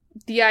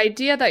the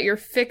idea that you're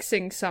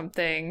fixing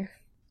something,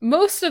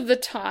 most of the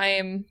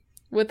time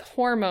with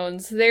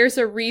hormones, there's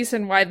a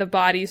reason why the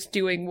body's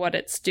doing what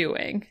it's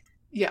doing.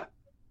 Yeah.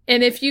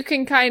 And if you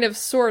can kind of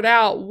sort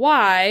out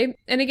why,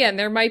 and again,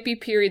 there might be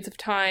periods of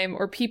time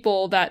or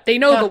people that they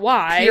know the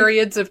why.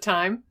 Periods of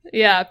time.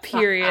 Yeah,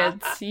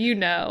 periods,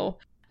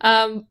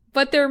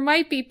 but there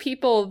might be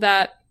people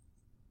that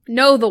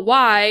know the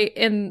why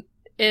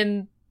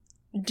in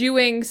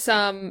doing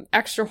some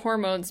extra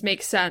hormones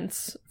makes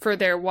sense for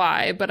their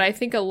why. But I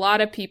think a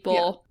lot of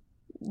people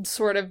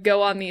sort of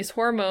go on these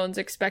hormones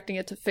expecting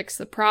it to fix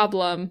the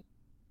problem,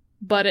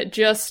 but it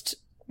just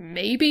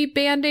maybe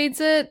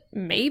band-aids it,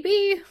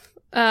 maybe.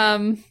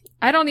 I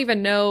don't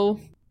even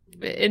know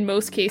in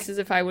most cases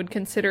if I would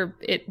consider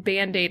it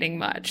band-aiding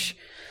much.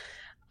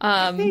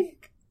 I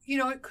think,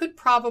 it could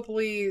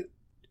probably,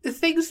 the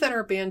things that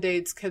are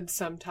band-aids can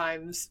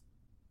sometimes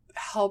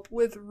help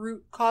with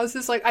root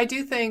causes. Like, I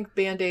do think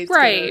band-aids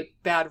get a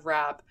bad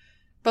rap.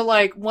 But,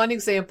 like, one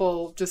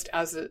example, just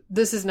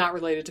this is not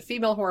related to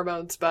female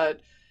hormones,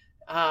 but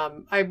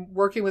I'm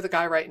working with a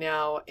guy right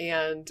now,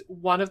 and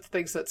one of the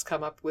things that's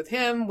come up with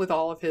him, with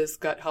all of his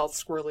gut health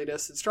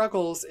squirreliness and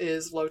struggles,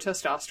 is low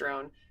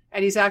testosterone.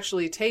 And he's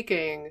actually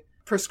taking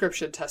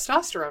prescription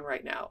testosterone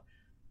right now.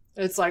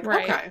 And it's like,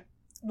 okay,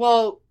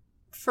 well,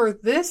 for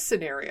this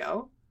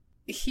scenario,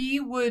 he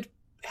would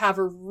have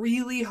a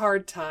really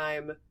hard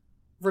time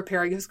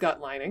repairing his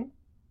gut lining,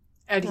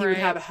 and he would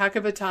have a heck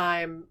of a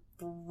time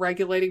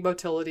regulating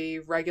motility,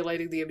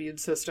 regulating the immune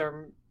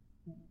system,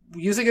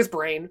 using his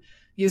brain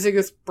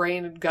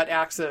and gut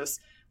axis.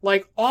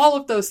 Like, all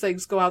of those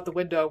things go out the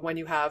window when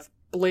you have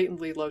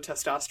blatantly low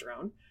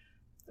testosterone.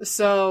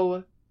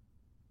 So,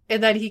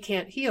 and then he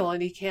can't heal,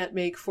 and he can't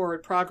make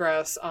forward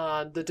progress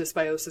on the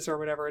dysbiosis or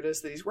whatever it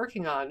is that he's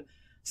working on.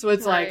 So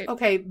it's like,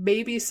 okay,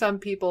 maybe some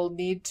people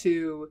need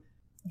to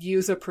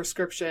use a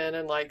prescription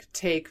and, like,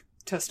 take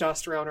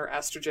testosterone or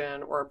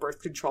estrogen or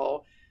birth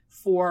control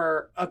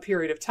for a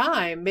period of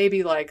time,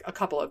 maybe like a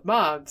couple of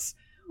months.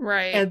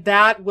 Right. And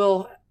that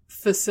will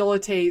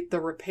facilitate the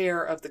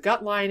repair of the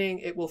gut lining.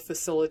 It will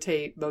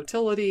facilitate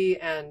motility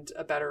and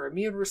a better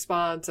immune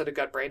response and a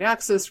gut-brain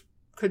axis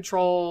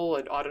control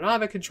and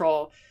autonomic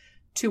control,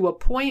 to a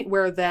point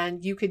where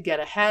then you can get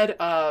ahead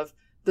of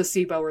the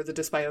SIBO or the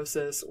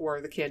dysbiosis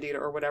or the candida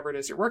or whatever it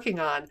is you're working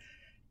on.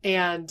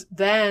 And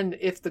then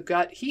if the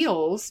gut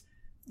heals,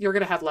 you're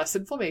going to have less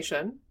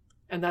inflammation,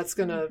 and that's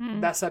going to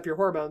mess up your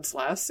hormones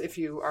less if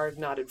you are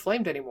not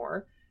inflamed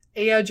anymore.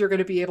 And you're going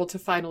to be able to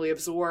finally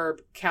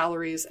absorb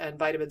calories and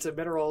vitamins and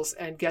minerals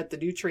and get the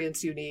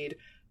nutrients you need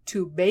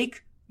to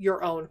make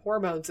your own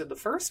hormones in the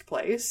first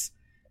place.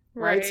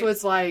 Right? So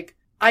it's like,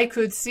 I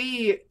could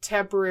see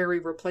temporary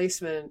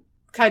replacement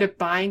kind of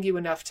buying you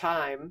enough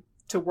time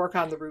to work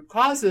on the root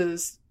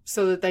causes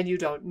so that then you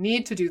don't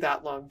need to do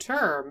that long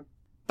term.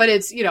 But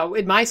it's,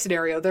 in my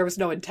scenario, there was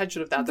no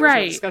intention of that. There was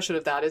no discussion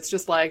of that. It's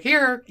just like,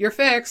 here, you're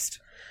fixed.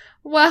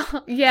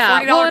 Well,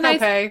 yeah. $40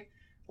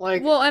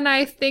 copay. And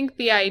I think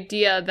the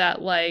idea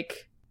that,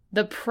 like,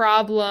 the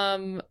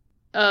problem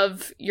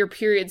of your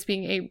periods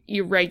being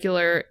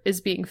irregular is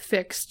being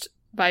fixed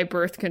by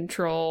birth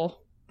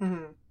control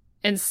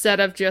instead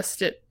of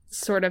just it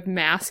sort of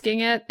masking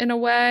it in a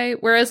way.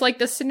 Whereas, like,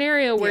 the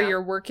scenario where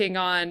you're working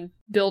on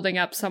building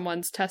up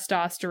someone's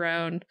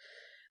testosterone,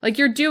 like,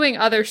 you're doing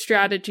other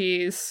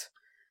strategies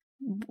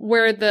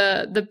where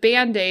the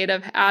band-aid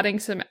of adding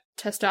some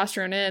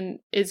testosterone in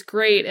is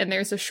great, and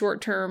there's a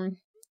short-term,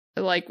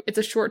 like, it's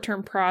a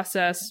short-term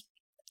process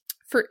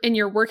and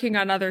you're working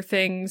on other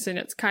things, and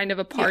it's kind of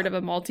a part of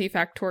a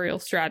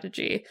multifactorial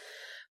strategy.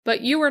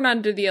 But you weren't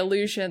under the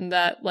illusion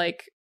that,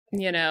 like,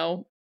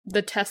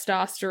 the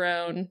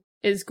testosterone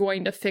is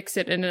going to fix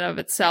it in and of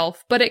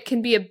itself, but it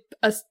can be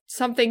a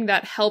something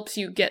that helps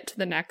you get to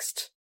the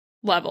next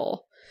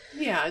level.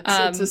 Yeah,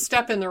 it's a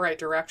step in the right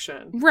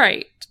direction.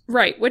 Right,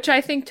 which I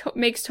think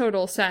makes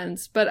total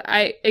sense. But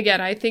I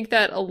think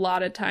that a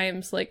lot of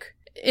times, like,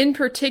 in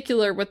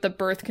particular with the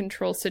birth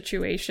control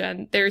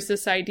situation, there's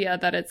this idea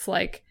that it's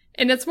like,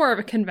 and it's more of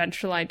a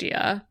conventional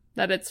idea,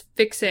 that it's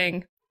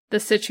fixing the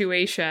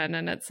situation,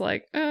 and it's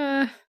like,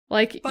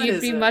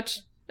 you'd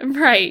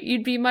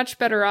be much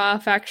better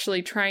off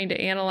actually trying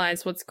to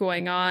analyze what's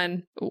going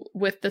on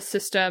with the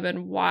system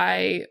and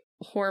why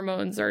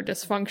hormones are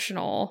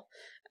dysfunctional.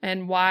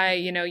 And why,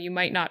 you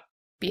might not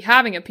be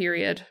having a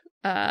period,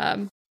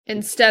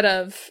 instead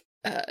of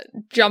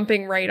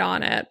jumping right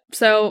on it.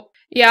 So,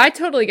 yeah, I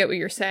totally get what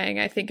you're saying.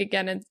 I think,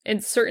 again,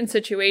 in certain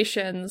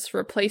situations,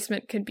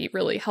 replacement can be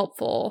really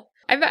helpful.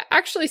 I've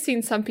actually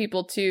seen some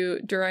people, too,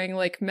 during,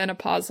 like,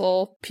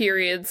 menopausal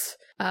periods,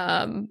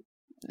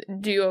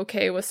 do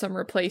okay with some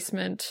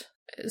replacement.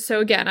 So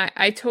again,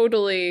 I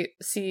totally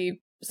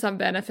see some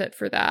benefit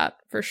for that,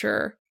 for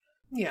sure.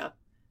 Yeah.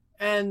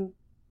 And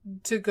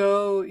to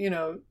go,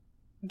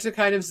 to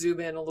kind of zoom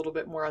in a little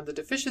bit more on the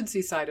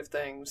deficiency side of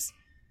things,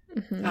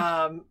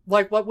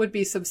 like what would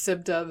be some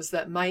symptoms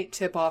that might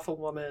tip off a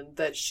woman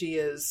that she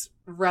is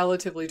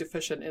relatively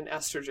deficient in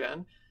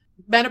estrogen?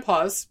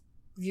 Menopause,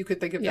 you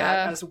could think of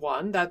that as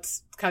one.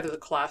 That's kind of the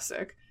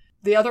classic.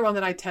 The other one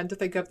that I tend to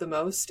think of the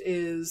most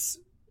is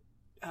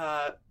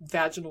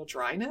vaginal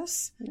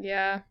dryness.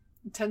 Yeah.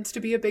 It tends to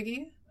be a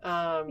biggie.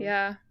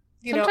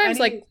 Sometimes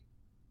like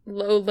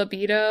low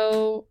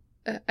libido,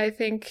 I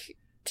think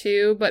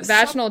too, but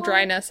vaginal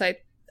dryness,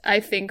 I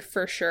think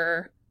for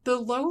sure. The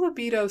low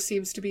libido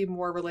seems to be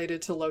more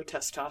related to low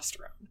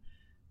testosterone.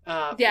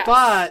 Yes,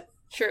 but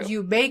true.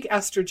 You make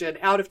estrogen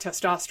out of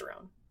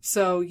testosterone.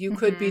 So you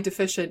could be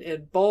deficient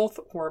in both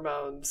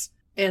hormones,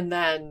 and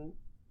then,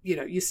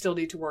 you still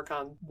need to work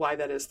on why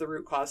that is, the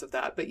root cause of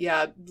that. But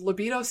yeah,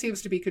 libido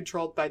seems to be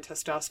controlled by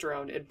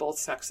testosterone in both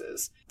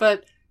sexes.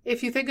 But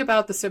if you think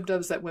about the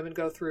symptoms that women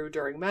go through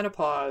during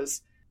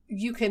menopause,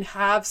 you can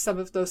have some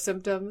of those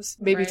symptoms,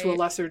 maybe to a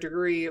lesser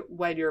degree,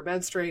 when you're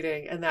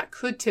menstruating, and that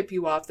could tip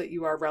you off that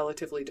you are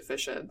relatively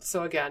deficient.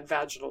 So again,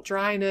 vaginal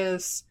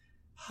dryness,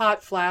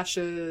 hot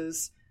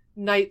flashes,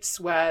 night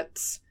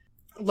sweats,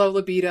 low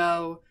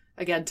libido,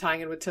 again,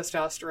 tying in with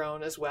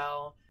testosterone as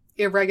well.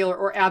 Irregular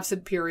or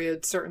absent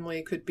periods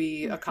certainly could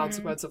be a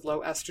consequence of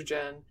low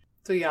estrogen.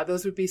 So yeah,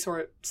 those would be some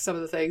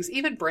of the things.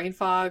 Even brain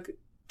fog,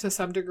 to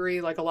some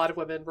degree, like a lot of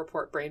women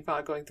report brain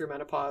fog going through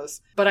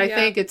menopause. But I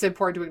think it's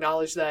important to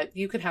acknowledge that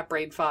you can have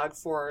brain fog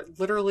for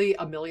literally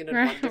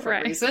 1,000,001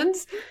 different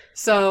reasons.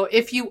 So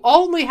if you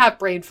only have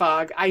brain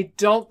fog, I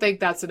don't think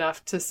that's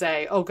enough to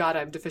say, oh God,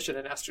 I'm deficient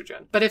in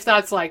estrogen. But if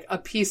that's like a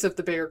piece of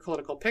the bigger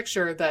clinical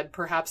picture, then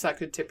perhaps that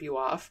could tip you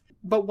off.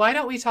 But why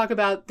don't we talk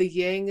about the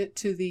yin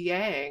to the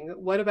yang?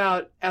 What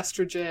about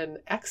estrogen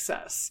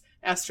excess?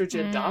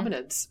 Estrogen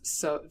dominance,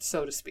 so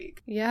to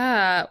speak.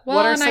 Yeah. Well,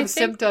 what are some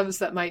symptoms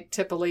that might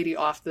tip a lady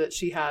off that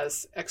she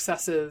has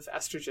excessive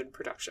estrogen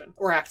production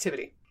or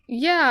activity?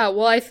 Yeah.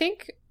 Well, I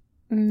think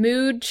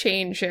mood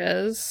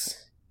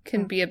changes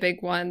can be a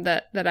big one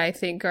that I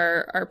think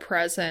are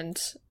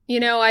present.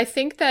 I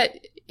think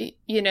that,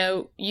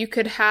 you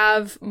could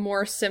have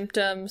more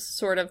symptoms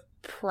sort of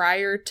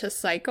prior to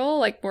cycle,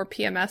 like more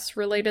PMS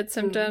related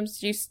symptoms.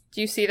 Do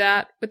you see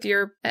that with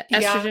your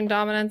estrogen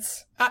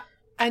dominance?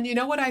 And you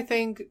know what I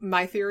think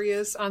my theory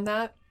is on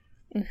that?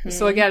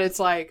 So again, it's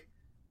like,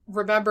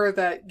 remember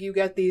that you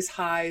get these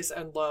highs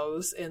and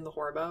lows in the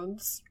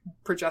hormones,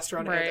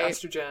 progesterone and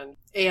estrogen.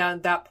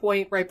 And that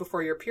point right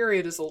before your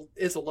period is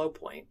a low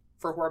point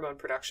for hormone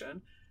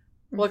production.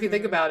 Well, if you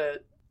think about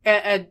it,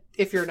 and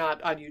if you're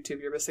not on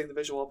YouTube, you're missing the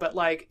visual. But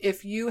like,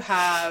 if you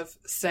have,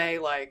 say,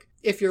 like,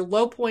 if your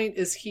low point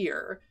is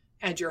here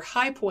and your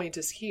high point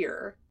is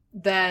here,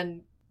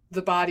 then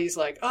the body's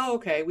like, oh,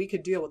 okay, we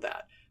can deal with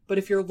that. But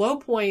if your low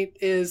point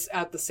is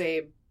at the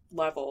same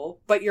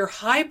level, but your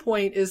high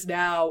point is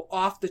now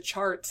off the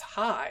charts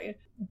high,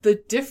 the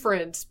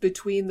difference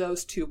between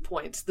those 2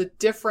 points, the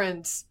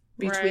difference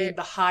between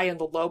the high and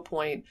the low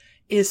point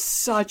is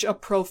such a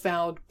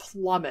profound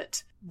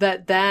plummet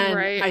that then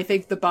I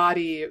think the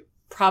body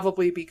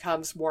probably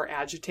becomes more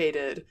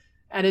agitated.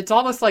 And it's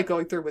almost like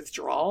going through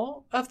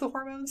withdrawal of the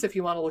hormones, if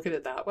you want to look at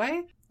it that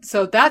way.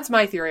 So that's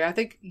my theory. I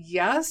think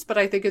yes, but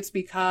I think it's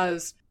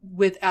because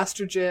with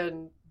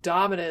estrogen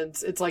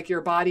dominance, it's like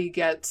your body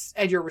gets,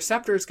 and your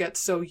receptors get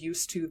so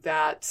used to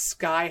that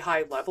sky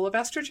high level of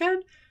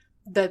estrogen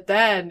that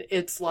then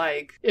it's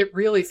like, it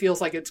really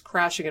feels like it's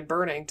crashing and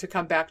burning to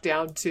come back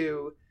down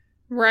to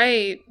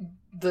the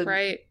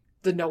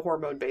no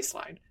hormone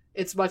baseline.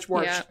 It's much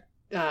more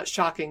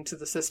shocking to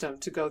the system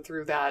to go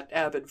through that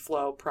ebb and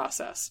flow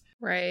process.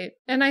 Right.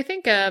 And I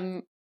think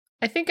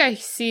I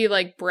see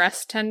like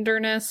breast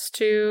tenderness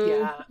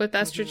too with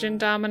estrogen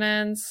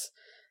dominance.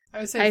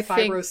 I would say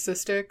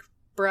fibrocystic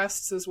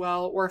breasts as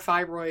well, or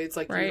fibroids,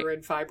 like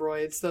uterine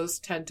fibroids. Those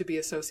tend to be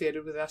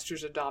associated with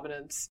estrogen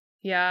dominance.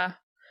 Yeah,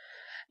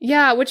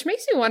 which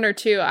makes me wonder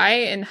too. I,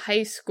 in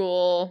high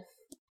school,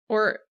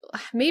 or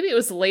maybe it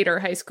was later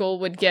high school,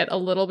 would get a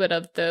little bit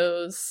of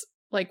those,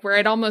 like where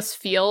I'd almost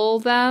feel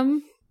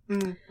them.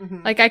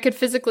 Like I could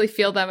physically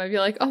feel them. I'd be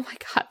like, oh my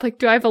God, like,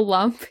 do I have a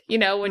lump?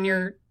 When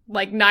you're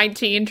like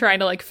 19 trying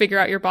to like figure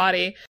out your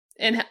body.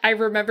 And I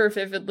remember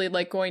vividly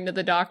like going to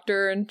the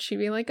doctor and she'd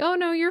be like, oh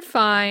no, you're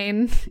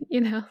fine.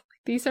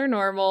 These are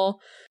normal.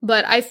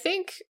 But I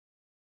think,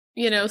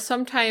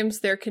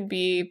 sometimes there can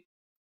be,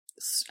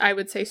 I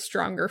would say,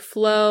 stronger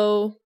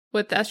flow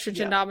with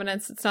estrogen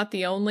dominance. It's not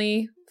the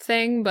only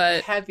thing,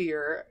 but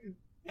heavier,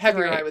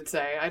 I would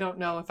say. I don't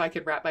know if I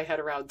could wrap my head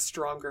around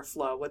stronger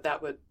flow, what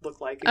that would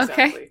look like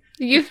exactly. Okay.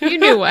 You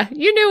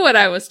knew what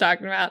I was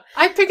talking about.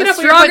 I'm picking up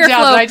what you're putting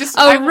down,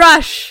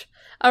 but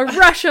A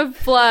rush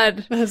of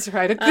blood. That's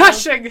right. A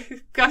gushing.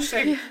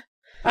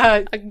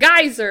 A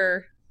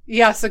geyser.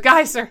 Yes, a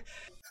geyser.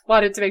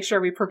 Wanted to make sure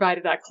we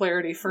provided that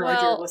clarity for our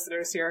dear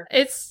listeners here.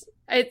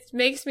 It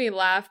makes me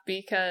laugh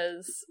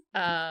because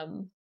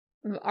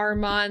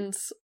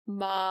Armand's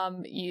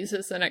mom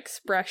uses an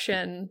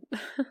expression.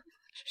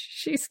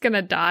 She's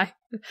gonna die.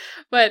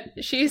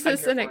 But she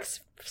uses an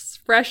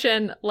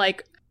expression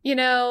like, you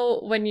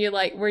know, when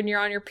you're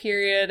on your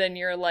period and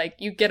you're like,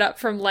 you get up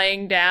from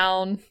laying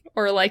down,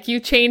 or like you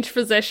change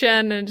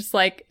position and just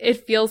like,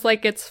 it feels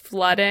like it's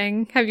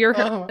flooding. Have you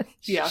ever heard?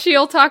 Yeah.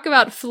 She'll talk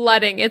about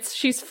flooding.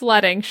 She's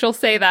flooding. She'll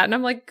say that. And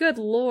I'm like, good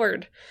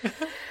Lord.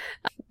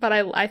 But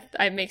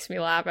it makes me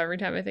laugh every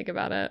time I think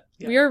about it.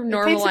 Yeah. We are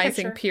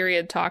normalizing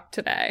period talk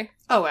today.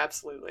 Oh,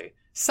 absolutely.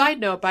 Side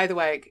note, by the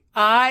way,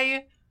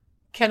 I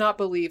cannot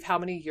believe how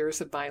many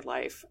years of my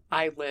life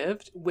I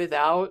lived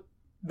without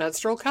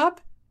menstrual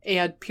cup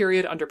and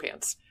period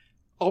underpants.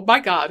 Oh my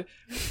God,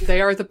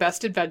 they are the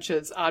best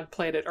inventions on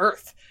planet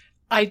Earth.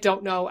 I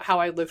don't know how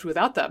I lived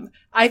without them.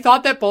 I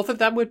thought that both of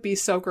them would be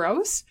so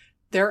gross.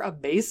 They're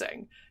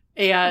amazing.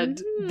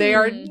 And they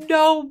are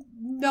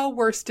no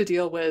worse to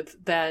deal with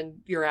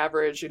than your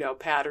average,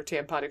 pad or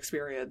tampon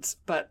experience.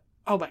 But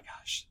oh my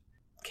gosh,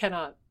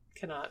 cannot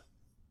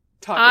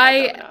talk about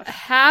that enough. I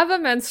have a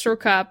menstrual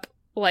cup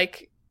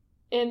like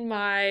in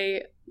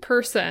my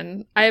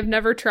person. I have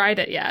never tried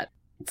it yet.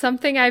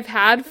 Something I've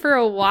had for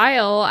a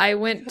while. I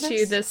went to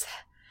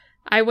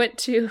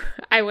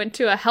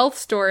a health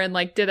store and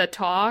like did a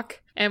talk.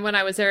 And when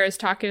I was there, I was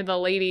talking to the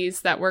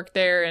ladies that worked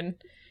there, and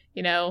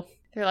they're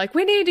like,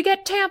 we need to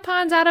get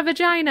tampons out of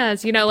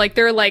vaginas. Like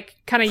they're like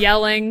kind of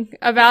yelling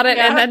about it.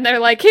 Yeah. And then they're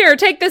like, here,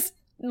 take this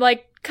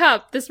like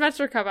cup, this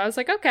menstrual cup. I was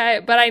like,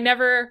 okay. But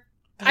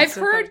I've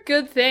heard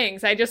good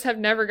things. I just have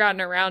never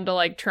gotten around to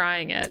like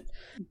trying it.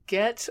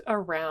 Get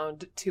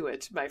around to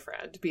it, my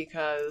friend,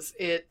 because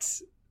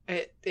it's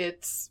I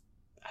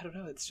don't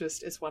know.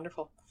 It's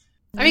wonderful.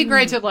 I mean,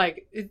 granted,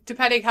 like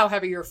depending how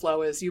heavy your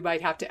flow is, you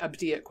might have to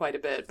empty it quite a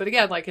bit. But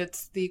again, like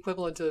it's the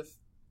equivalent of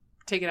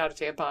taking out a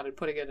tampon and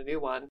putting in a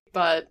new one.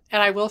 And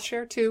I will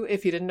share too,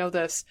 if you didn't know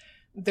this,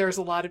 there's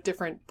a lot of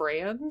different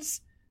brands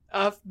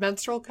of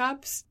menstrual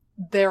cups.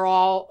 They're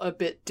all a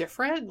bit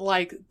different,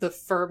 like the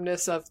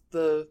firmness of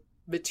the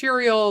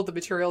material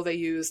they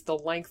use, the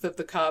length of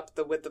the cup,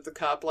 the width of the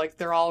cup, like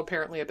they're all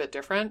apparently a bit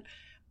different.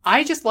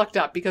 I just lucked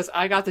up because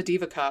I got the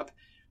Diva cup,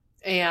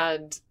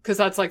 and because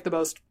that's like the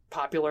most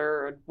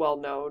popular and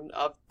well-known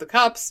of the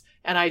cups,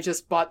 and I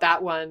just bought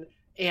that one.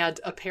 And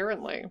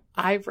apparently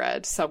I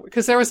read somewhere,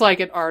 because there was like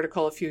an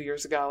article a few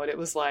years ago, and it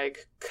was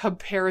like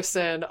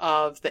comparison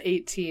of the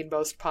 18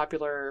 most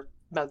popular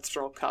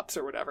menstrual cups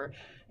or whatever.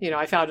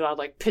 I found it on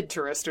like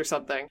Pinterest or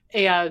something.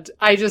 And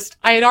I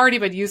had already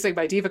been using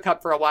my Diva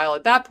cup for a while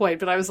at that point,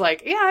 but I was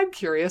like, yeah, I'm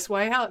curious.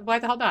 Why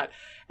the hell not?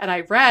 And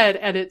I read,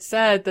 and it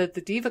said that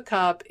the Diva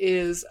cup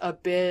is a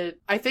bit,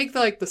 I think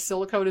like the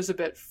silicone is a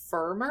bit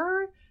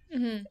firmer,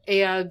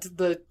 and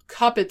the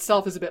cup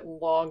itself is a bit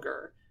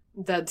longer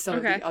than some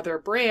of the other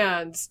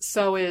brands.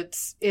 So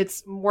it's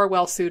more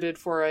well suited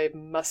for a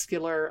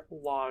muscular,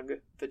 long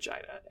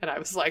vagina. And I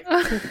was like,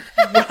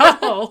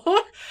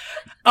 wow.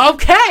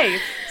 Okay.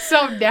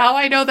 So now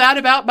I know that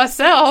about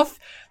myself,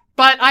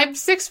 but I'm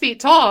 6 feet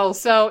tall.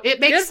 So it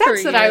makes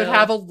sense that I would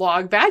have a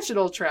long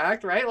vaginal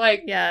tract, right?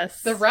 Like,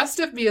 yes, the rest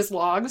of me is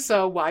long.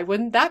 So why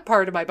wouldn't that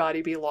part of my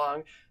body be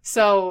long?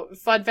 So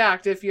fun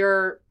fact, if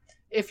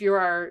you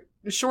are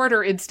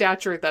shorter in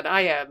stature than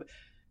I am,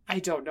 I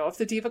don't know if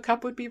the Diva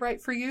cup would be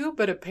right for you,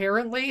 but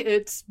apparently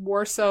it's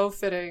more so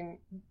fitting,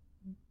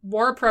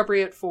 more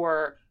appropriate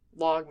for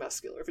long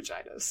muscular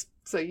vaginas.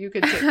 So you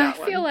can take that one with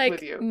you. I feel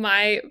like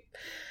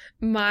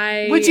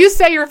my Would you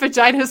say your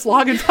vagina is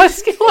long and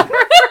muscular?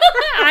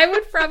 I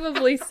would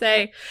probably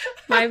say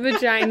my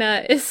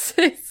vagina is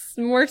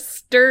more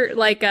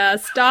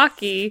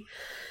stocky.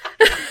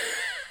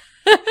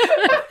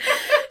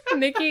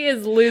 Nikki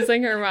is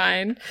losing her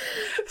mind.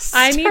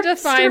 I need to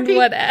find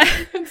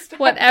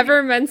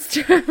whatever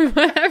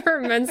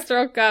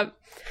menstrual cup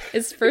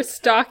is for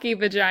stocky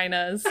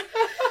vaginas.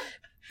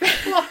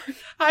 Well,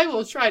 I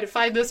will try to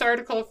find this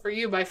article for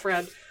you, my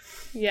friend.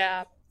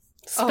 Yeah.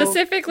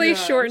 Specifically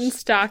short and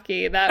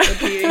stocky. That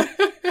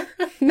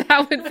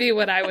would be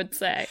what I would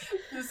say.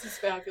 This is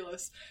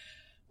fabulous.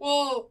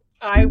 Well,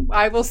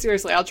 I will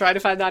seriously, I'll try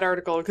to find that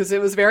article because it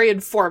was very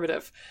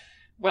informative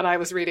when I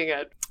was reading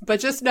it. But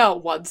just know,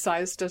 one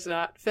size does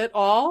not fit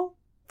all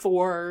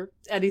for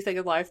anything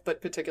in life,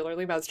 but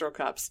particularly menstrual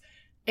cups.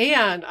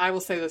 And I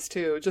will say this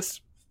too,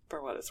 just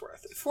for what it's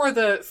worth.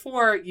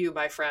 For you,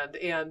 my friend,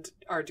 and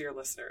our dear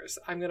listeners,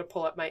 I'm going to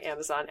pull up my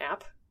Amazon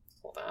app.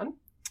 Hold on.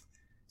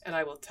 And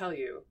I will tell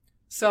you.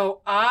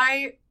 So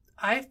I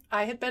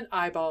had been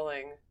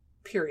eyeballing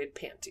period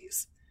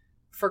panties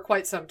for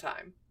quite some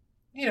time.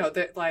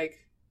 That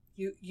like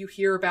you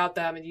hear about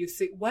them and you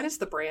see, what is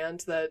the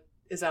brand that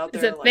is out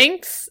there? Is it like,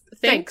 Thinx?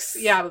 Thinx,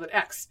 yeah, with an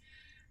X.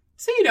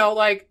 So,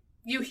 like,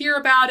 you hear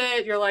about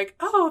it, you're like,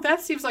 oh,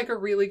 that seems like a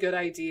really good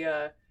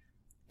idea.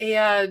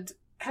 And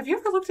have you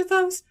ever looked at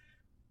those?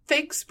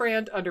 Thinx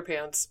brand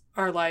underpants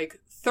are like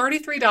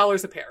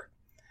 $33 a pair.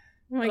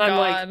 Oh my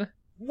God. Like,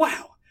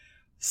 wow.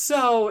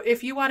 So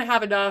if you want to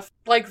have enough,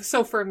 like,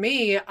 so for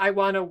me, I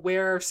want to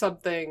wear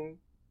something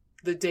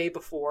the day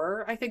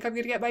before I think I'm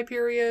going to get my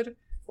period,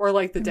 or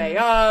like the day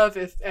of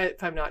if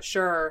I'm not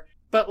sure.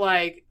 But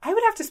like, I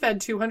would have to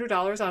spend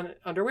 $200 on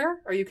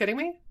underwear. Are you kidding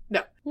me?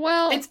 No.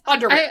 Well, it's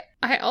underwear.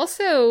 I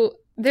also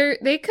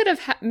they could have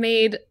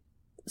made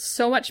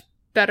so much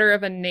better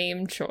of a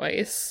name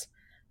choice.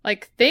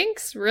 Like,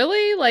 thanks,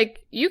 really?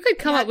 Like, you could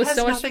come up with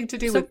so much. It has nothing to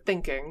do with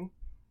thinking.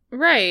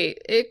 Right.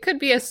 It could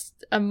be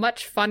a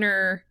much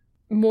funner,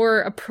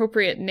 more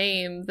appropriate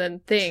name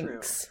than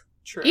thanks.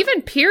 True.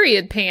 Even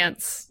period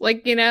pants.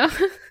 Like,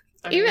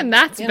 even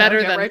that's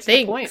better than right thanks.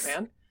 To the point,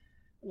 man.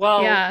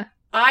 Well, yeah.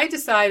 I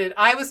decided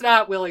I was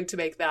not willing to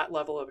make that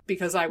level of,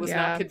 because I was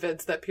not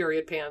convinced that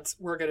period pants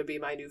were going to be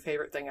my new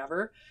favorite thing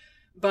ever.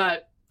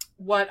 But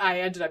what I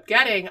ended up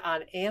getting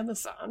on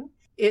Amazon,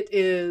 it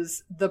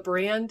is the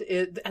brand,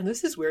 and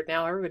this is weird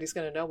now, everybody's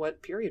going to know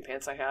what period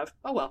pants I have.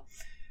 Oh, well.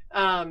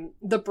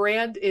 The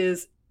brand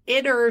is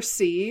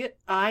Innersy,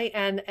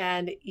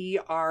 INNERSY,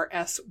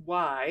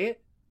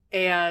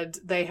 and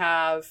they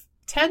have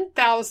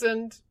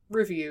 10,000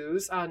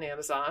 reviews on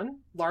Amazon,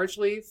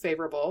 largely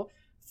favorable.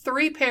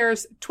 3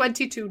 pairs,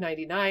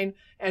 $22.99,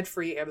 and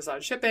free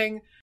Amazon shipping.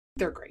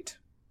 They're great.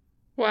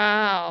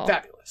 Wow.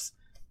 Fabulous.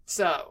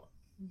 So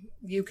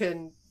you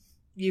can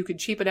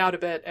cheapen out a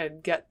bit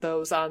and get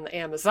those on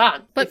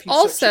Amazon. But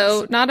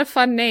also, not a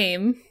fun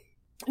name.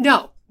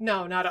 No,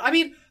 not I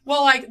mean,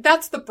 well, like,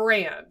 that's the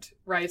brand,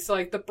 right? So,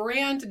 like, the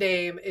brand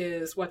name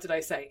is, what did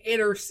I say?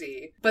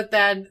 Innersy. But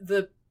then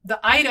the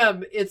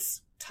item,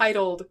 it's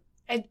titled,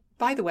 and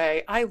by the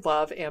way, I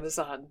love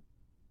Amazon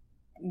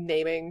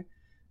naming,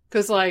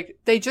 because, like,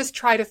 they just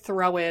try to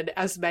throw in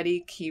as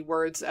many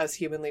keywords as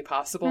humanly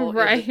possible in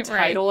the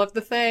title of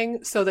the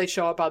thing, so they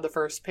show up on the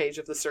first page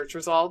of the search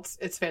results.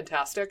 It's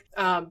fantastic.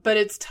 But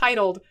it's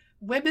titled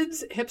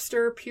Women's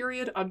Hipster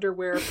Period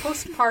Underwear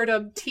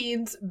Postpartum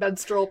Teens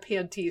Menstrual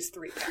Panties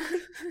 3-pack.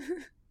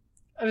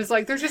 And it's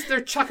like,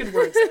 they're chucking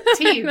words.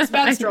 Teens,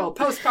 menstrual,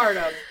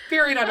 postpartum,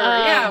 period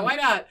underwear. Yeah, why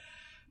not?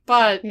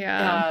 But,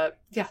 yeah,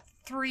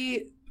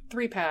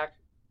 3-pack,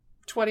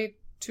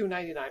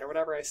 $22.99 or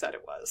whatever I said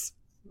it was.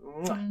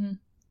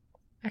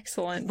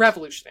 Excellent.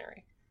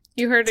 Revolutionary.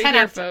 You heard it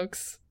here,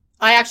 folks.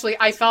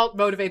 I felt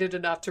motivated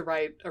enough to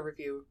write a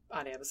review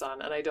on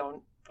Amazon, and I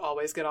don't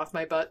always get off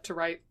my butt to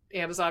write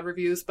Amazon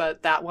reviews,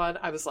 but that one,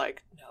 I was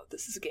like, no,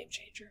 this is a game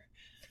changer.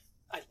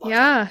 I love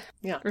it.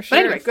 Yeah, for sure.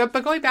 But anyway,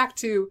 but going back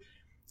to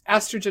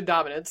estrogen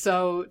dominance,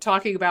 so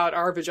talking about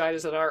our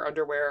vaginas and our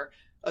underwear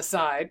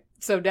aside,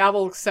 so now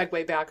we'll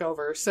segue back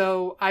over.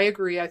 So I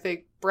agree. I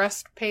think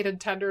breast pain and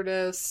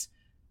tenderness,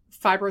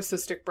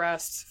 fibrocystic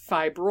breasts,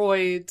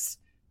 fibroids,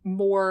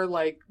 more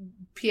like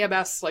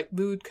PMS, like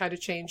mood kind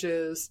of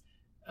changes.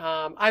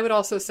 I would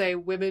also say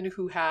women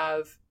who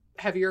have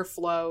heavier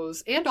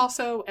flows and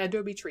also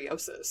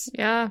endometriosis.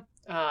 Yeah.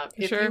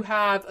 If you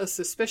have a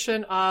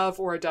suspicion of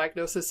or a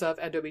diagnosis of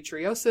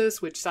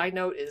endometriosis, which, side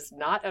note, is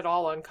not at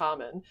all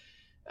uncommon,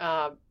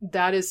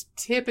 that is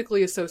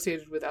typically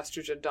associated with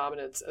estrogen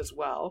dominance as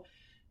well.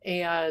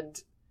 And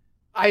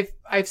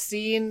I've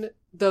seen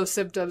those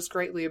symptoms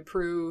greatly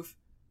improve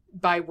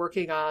by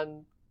working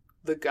on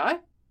the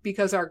gut,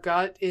 because our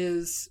gut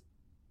is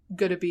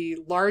going to be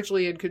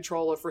largely in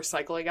control of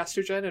recycling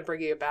estrogen and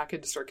bringing it back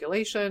into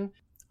circulation.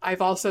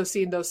 I've also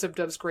seen those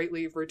symptoms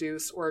greatly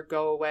reduce or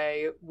go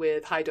away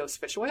with high-dose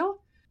fish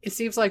oil. It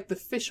seems like the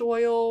fish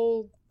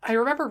oil, I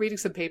remember reading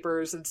some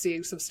papers and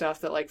seeing some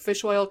stuff that, like,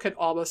 fish oil can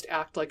almost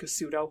act like a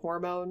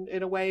pseudo-hormone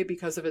in a way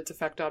because of its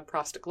effect on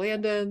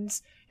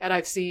prostaglandins. And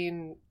I've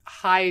seen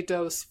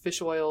high-dose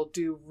fish oil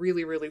do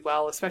really, really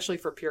well, especially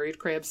for period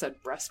cramps and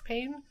breast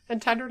pain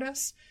and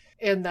tenderness.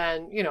 And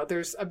then,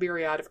 there's a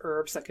myriad of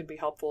herbs that can be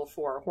helpful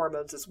for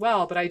hormones as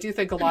well. But I do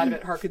think a lot of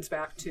it harkens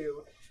back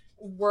to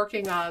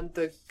working on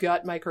the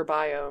gut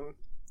microbiome,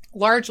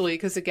 largely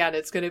because, again,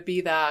 it's going to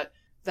be that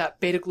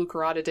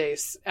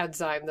beta-glucuronidase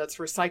enzyme that's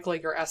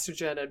recycling your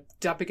estrogen and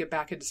dumping it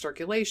back into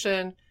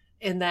circulation.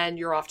 And then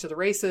you're off to the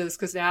races,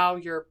 because now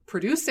you're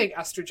producing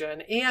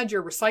estrogen and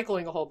you're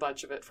recycling a whole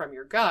bunch of it from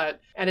your gut.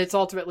 And it's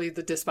ultimately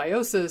the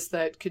dysbiosis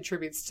that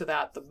contributes to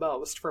that the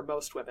most for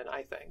most women,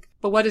 I think.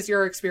 But what has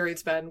your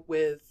experience been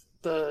with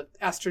the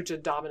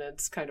estrogen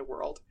dominance kind of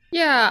world?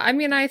 Yeah, I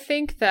mean, I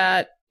think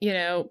that,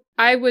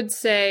 I would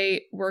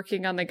say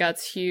working on the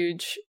gut's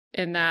huge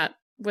in that,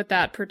 with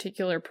that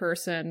particular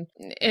person,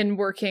 in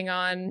working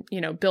on,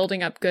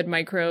 building up good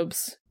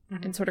microbes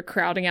and sort of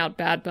crowding out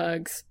bad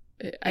bugs.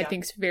 I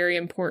think is very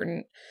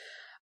important.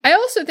 I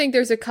also think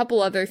there's a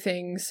couple other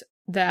things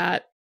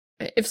that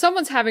if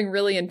someone's having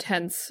really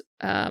intense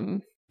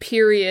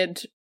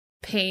period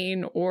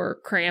pain or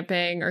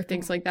cramping or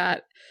things like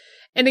that,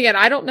 and again,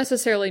 I don't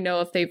necessarily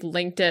know if they've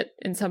linked it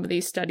in some of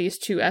these studies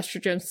to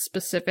estrogen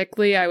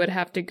specifically. I would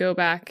have to go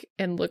back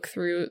and look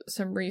through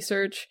some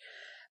research.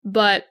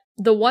 But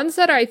the ones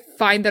that I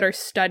find that are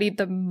studied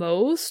the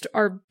most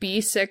are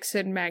B6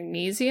 and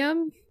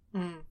magnesium.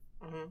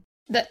 Mm-hmm.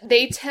 That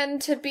they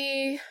tend to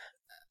be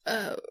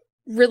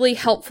really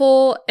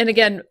helpful. And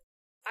again,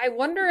 I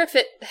wonder if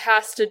it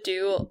has to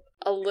do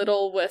a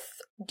little with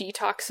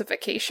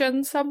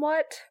detoxification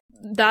somewhat.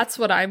 That's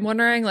what I'm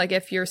wondering. Like,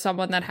 if you're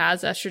someone that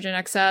has estrogen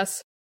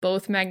excess,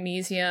 both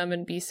magnesium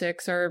and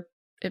B6 are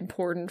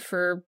important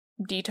for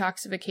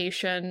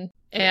detoxification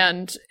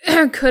and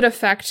could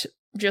affect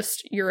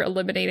just you're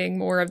eliminating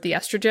more of the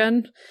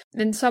estrogen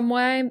in some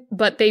way.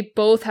 But they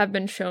both have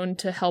been shown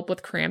to help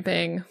with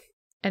cramping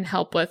and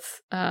help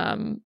with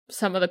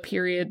some of the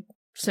period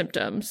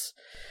symptoms.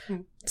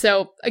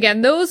 So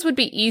again, those would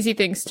be easy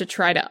things to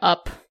try to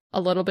up a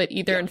little bit,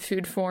 either in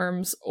food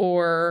forms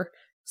or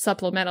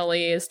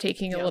supplementally, is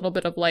taking a little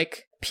bit of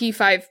like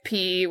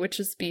P5P, which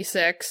is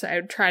B6. I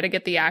would try to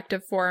get the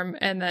active form,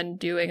 and then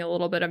doing a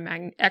little bit of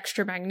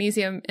extra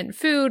magnesium in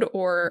food,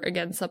 or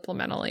again,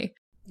 supplementally.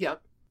 Yeah.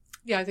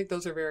 Yeah, I think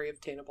those are very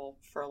obtainable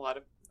for a lot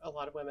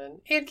of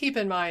women. And keep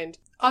in mind,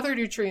 other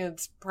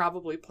nutrients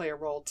probably play a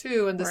role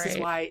too. And this is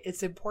why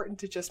it's important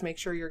to just make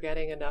sure you're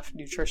getting enough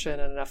nutrition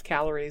and enough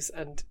calories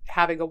and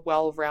having a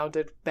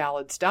well-rounded,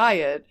 balanced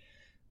diet.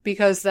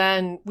 Because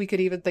then we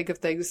could even think of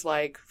things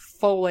like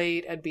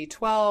folate and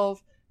B12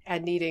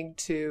 and needing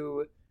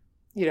to,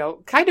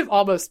 kind of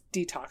almost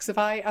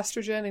detoxify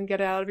estrogen and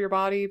get it out of your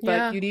body.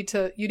 But you need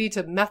to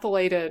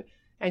methylate it,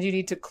 and you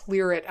need to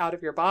clear it out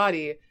of your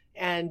body.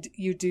 And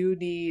you do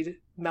need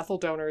methyl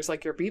donors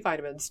like your B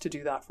vitamins to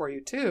do that for you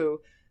too.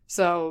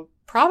 So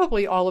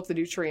probably all of the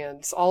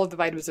nutrients, all of the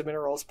vitamins and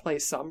minerals play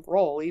some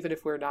role, even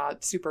if we're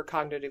not super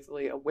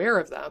cognitively aware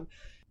of them.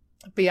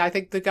 But yeah, I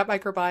think the gut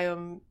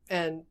microbiome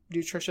and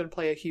nutrition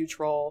play a huge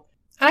role.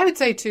 And I would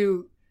say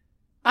too,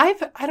 I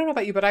don't know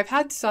about you, but I've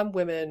had some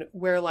women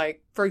where,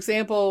 like, for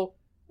example,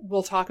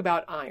 we'll talk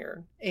about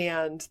iron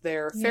and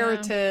their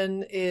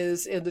ferritin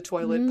is in the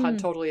toilet, pun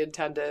totally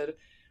intended.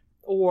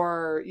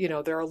 Or,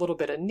 they're a little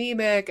bit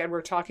anemic, and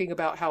we're talking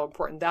about how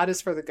important that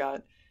is for the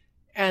gut.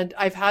 And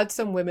I've had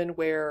some women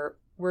where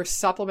we're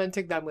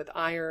supplementing them with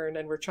iron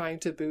and we're trying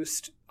to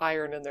boost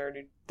iron in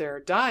their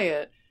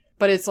diet.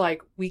 But it's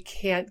like, we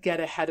can't get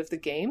ahead of the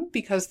game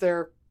because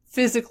they're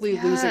physically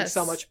losing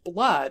so much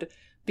blood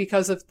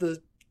because of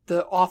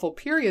the awful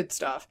period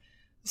stuff.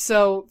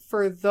 So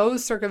for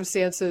those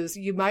circumstances,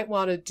 you might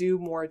want to do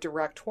more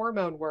direct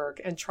hormone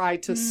work and try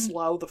to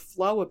slow the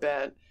flow a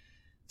bit.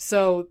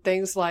 So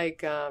things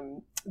like,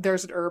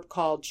 there's an herb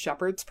called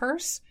shepherd's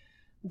purse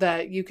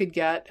that you could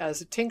get as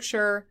a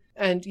tincture,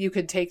 and you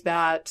could take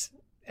that,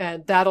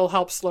 and that'll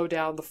help slow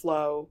down the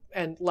flow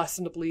and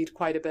lessen the bleed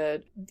quite a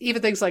bit.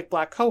 Even things like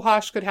black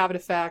cohosh could have an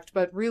effect,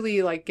 but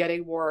really like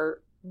getting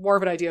more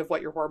of an idea of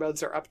what your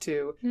hormones are up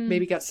to,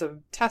 maybe get some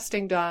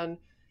testing done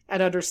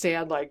and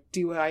understand, like,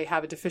 do I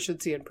have a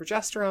deficiency in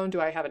progesterone? Do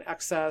I have an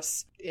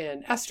excess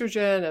in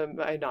estrogen? Am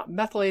I not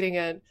methylating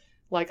it?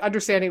 Like,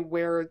 understanding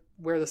where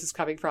this is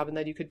coming from, and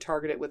then you could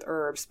target it with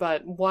herbs.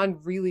 But one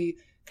really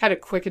kind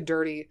of quick and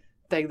dirty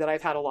thing that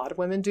I've had a lot of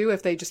women do,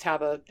 if they just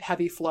have a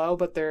heavy flow,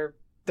 but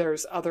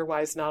there's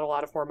otherwise not a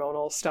lot of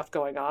hormonal stuff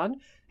going on,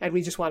 and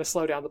we just want to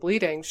slow down the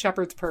bleeding,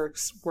 shepherd's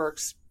purse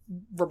works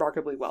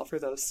remarkably well for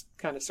those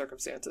kind of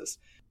circumstances.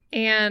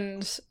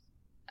 And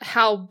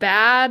how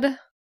bad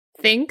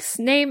Think's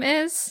name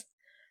is,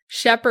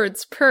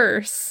 shepherd's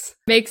purse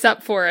makes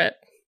up for it.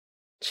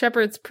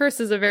 Shepherd's purse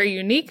is a very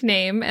unique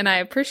name, and I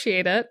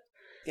appreciate it.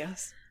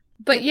 Yes.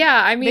 But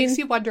yeah, I mean... makes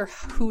you wonder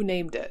who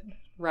named it,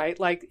 right?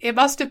 Like, it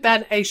must have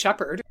been a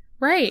shepherd.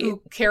 Right.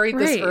 Who carried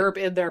this herb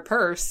in their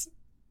purse.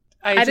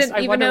 I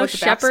didn't even know what the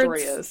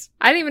backstory is.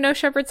 I didn't even know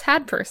shepherds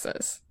had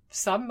purses.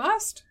 Some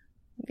must.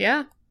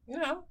 Yeah.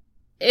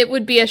 It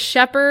would be a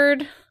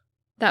shepherd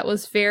that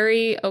was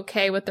very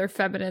okay with their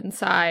feminine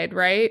side,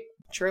 right?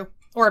 True.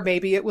 Or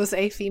maybe it was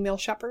a female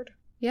shepherd.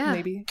 Yeah.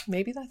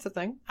 Maybe that's a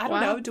thing. I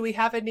don't know. Do we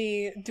have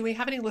any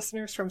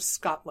listeners from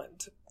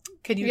Scotland?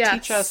 Can you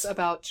teach us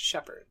about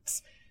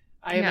shepherds?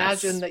 I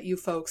imagine that you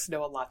folks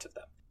know a lot of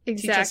them.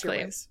 Exactly. Teach us your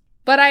ways.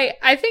 But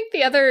I think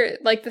the other,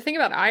 like, the thing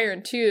about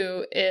iron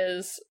too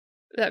is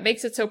that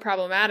makes it so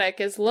problematic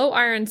is low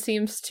iron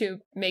seems to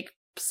make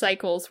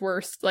cycles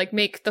worse, like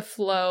make the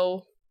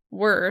flow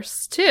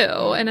worse too.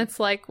 And it's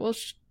like, well,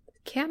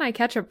 can I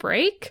catch a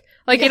break?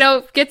 Like,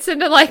 gets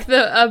into like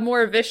a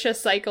more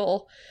vicious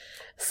cycle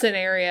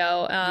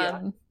scenario.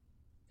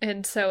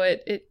 And so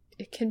it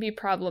can be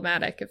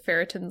problematic if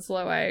ferritin's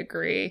low. I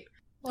agree.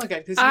 Well,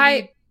 again, because you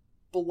need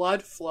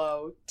blood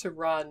flow to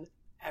run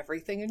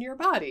everything in your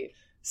body.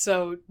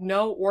 So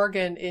no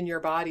organ in your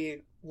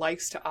body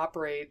likes to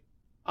operate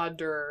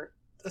under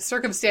a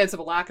circumstance of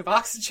a lack of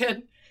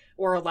oxygen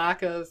or a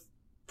lack of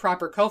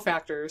proper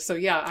cofactors. So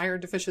yeah,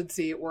 iron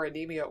deficiency or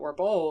anemia or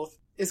both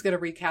is going to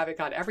wreak havoc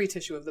on every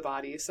tissue of the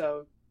body.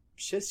 So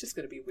shit's just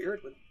going to be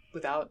weird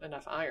without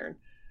enough iron.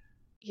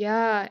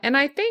 Yeah, and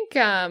I think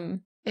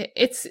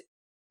it's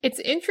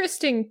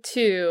interesting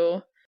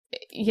too,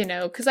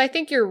 because I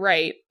think you're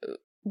right.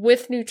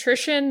 With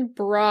nutrition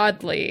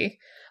broadly,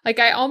 like,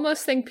 I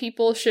almost think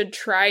people should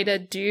try to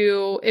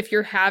do, if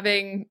you're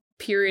having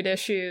period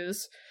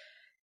issues,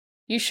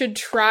 you should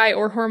try,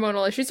 or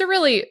hormonal issues, or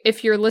really,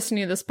 if you're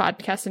listening to this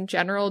podcast in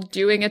general,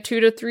 doing a 2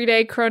 to 3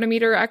 day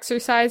chronometer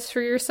exercise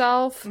for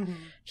yourself,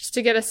 just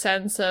to get a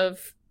sense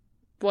of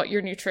what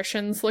your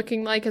nutrition's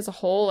looking like as a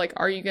whole. Like,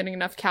 are you getting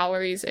enough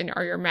calories, and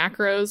are your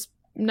macros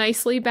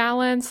nicely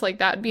balanced? Like,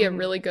 that'd be a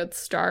really good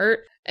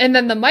start. And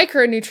then the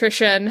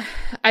micronutrition,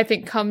 I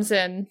think, comes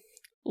in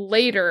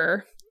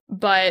later,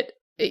 but,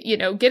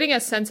 getting a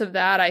sense of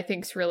that, I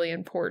think, is really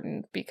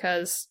important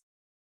because,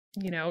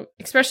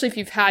 especially if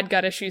you've had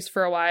gut issues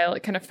for a while,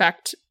 it can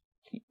affect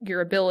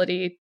your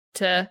ability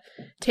to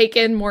take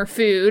in more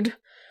food.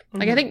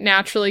 Like, I think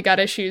naturally gut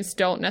issues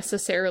don't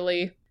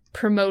necessarily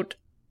promote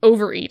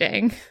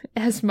overeating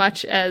as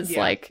much as,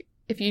 like,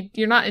 if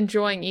you're not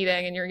enjoying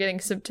eating and you're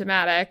getting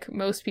symptomatic,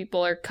 most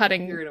people are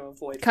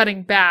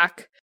cutting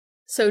back.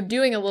 So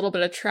doing a little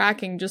bit of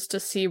tracking just to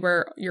see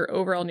where your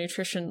overall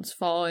nutrition's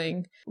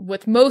falling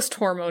with most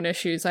hormone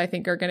issues, I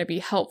think, are going to be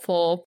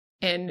helpful.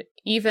 And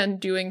even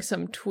doing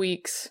some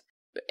tweaks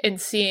and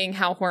seeing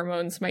how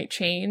hormones might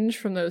change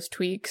from those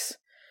tweaks,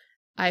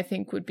 I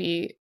think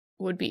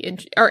is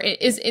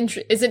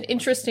an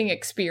interesting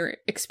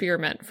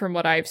experiment from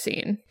what I've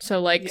seen. So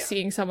like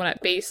seeing someone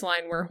at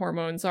baseline where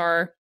hormones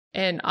are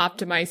and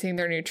optimizing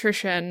their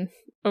nutrition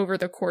over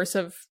the course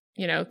of,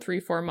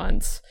 3-4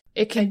 months,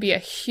 it can be a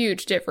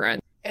huge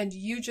difference. And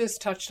you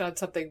just touched on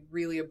something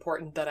really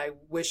important that I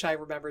wish I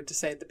remembered to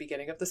say at the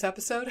beginning of this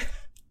episode.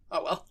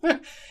 Oh,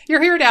 well,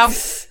 you're here now.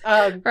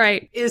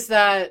 Right. Is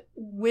that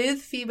with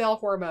female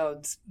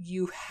hormones,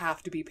 you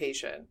have to be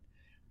patient.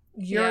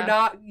 You're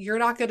not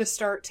going to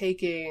start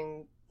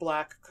taking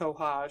Black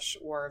Cohosh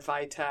or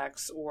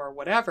Vitex or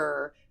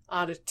whatever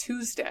on a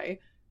Tuesday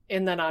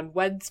and then on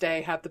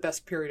Wednesday have the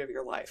best period of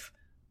your life.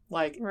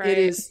 Like, it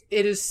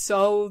is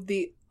so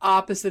the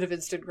opposite of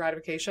instant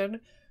gratification,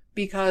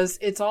 because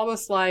it's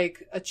almost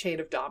like a chain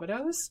of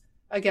dominoes.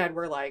 Again,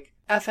 we're like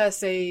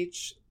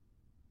FSH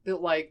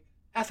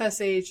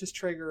is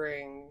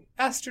triggering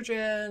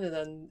estrogen, and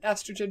then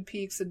estrogen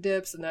peaks and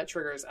dips, and that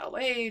triggers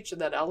LH,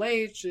 and then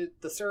LH,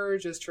 the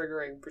surge is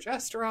triggering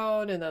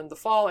progesterone, and then the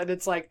fall, and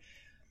it's like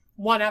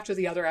one after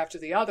the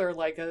other,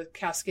 like a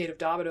cascade of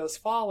dominoes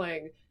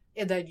falling,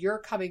 and then you're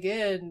coming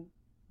in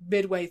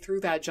midway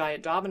through that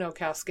giant domino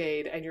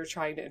cascade, and you're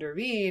trying to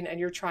intervene, and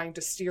you're trying to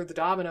steer the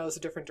dominoes a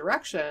different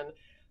direction.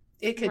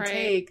 It can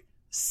take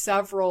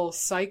several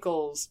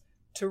cycles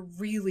to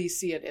really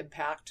see an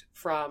impact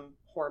from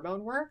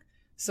hormone work.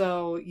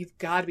 So you've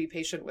got to be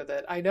patient with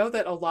it. I know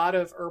that a lot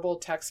of herbal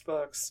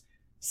textbooks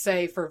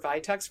say for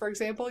Vitex, for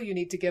example, you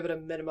need to give it a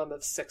minimum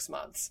of 6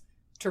 months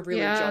to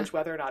really judge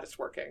whether or not it's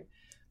working.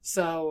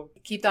 So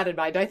keep that in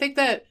mind. I think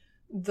that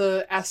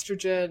the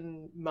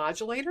estrogen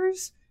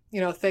modulators,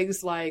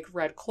 things like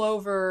red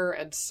clover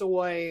and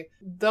soy,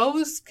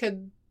 those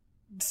can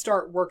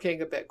start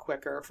working a bit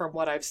quicker from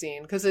what I've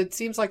seen, because it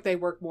seems like they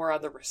work more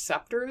on the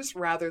receptors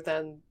rather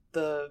than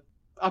the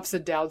ups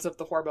and downs of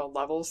the hormone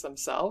levels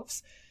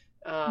themselves.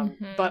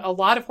 But a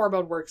lot of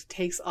hormone work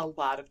takes a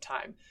lot of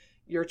time.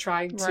 You're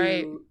trying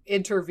to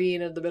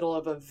intervene in the middle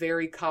of a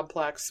very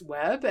complex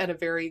web and a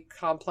very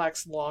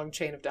complex long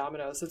chain of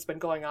dominoes that's been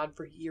going on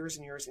for years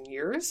and years and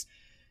years.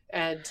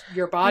 And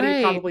your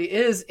body probably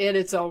is in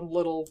its own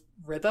little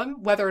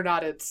rhythm. Whether or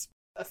not it's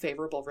a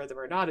favorable rhythm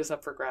or not is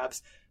up for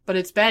grabs. But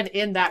it's been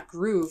in that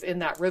groove, in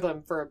that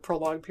rhythm for a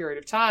prolonged period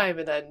of time.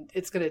 And then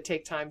it's going to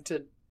take time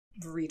to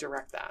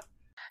redirect that.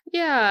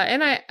 Yeah.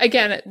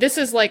 And this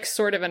is like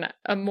sort of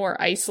a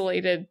more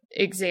isolated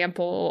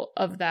example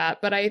of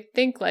that. But I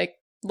think, like,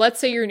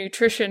 let's say your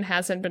nutrition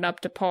hasn't been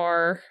up to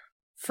par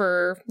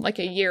for like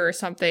a year or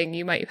something.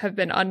 You might have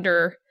been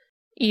under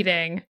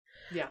eating.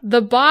 Yeah.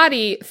 The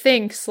body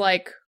thinks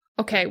like,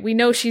 okay, we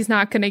know she's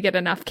not going to get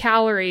enough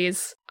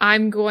calories.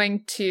 I'm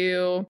going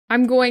to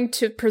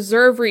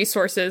preserve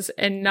resources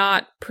and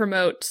not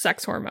promote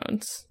sex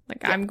hormones.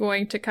 Like, I'm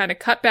going to kind of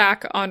cut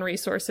back on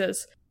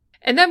resources.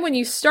 And then when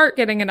you start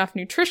getting enough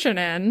nutrition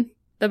in,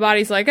 the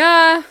body's like,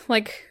 there's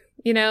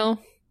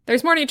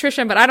more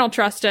nutrition, but I don't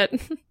trust it.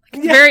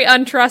 It's very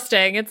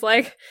untrusting. It's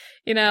like,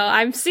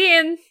 I'm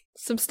seeing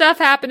some stuff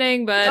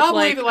happening, but I'll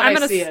believe it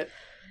when I see it.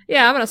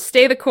 Yeah, I'm going to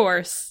stay the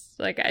course.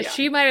 Like,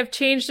 she might have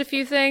changed a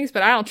few things,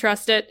 but I don't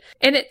trust it.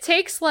 And it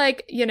takes,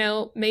 like,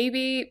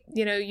 maybe,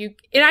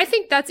 and I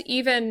think that's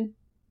even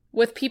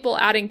with people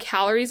adding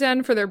calories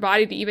in for their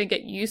body to even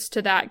get used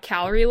to that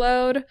calorie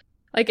load.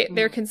 Like,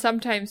 there can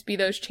sometimes be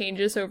those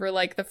changes over,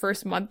 like, the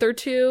first month or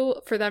two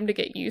for them to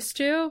get used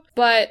to.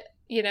 But,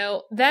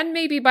 then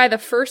maybe by the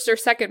first or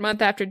second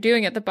month after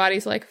doing it, the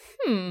body's like,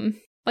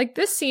 like,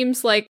 this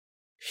seems like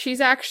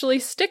she's actually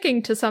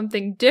sticking to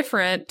something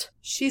different.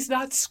 She's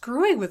not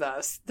screwing with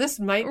us. This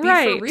might be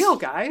for real,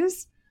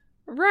 guys.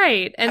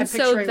 Right. And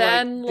so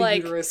then, the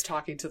uterus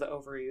talking to the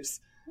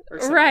ovaries. Or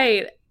something.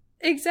 Right.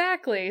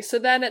 Exactly. So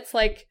then it's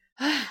like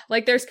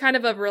there's kind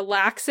of a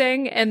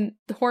relaxing, and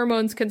the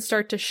hormones can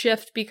start to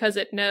shift because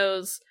it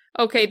knows,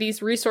 okay,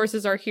 these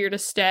resources are here to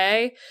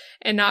stay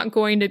and not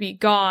going to be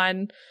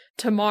gone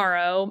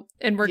tomorrow.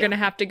 And we're going to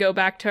have to go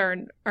back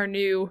to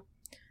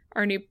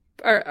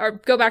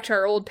go back to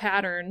our old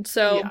pattern.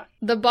 So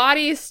the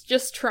body's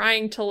just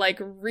trying to, like,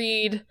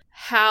 read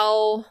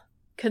how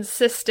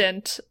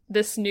consistent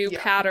this new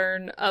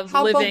pattern of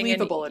how living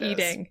and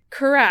eating.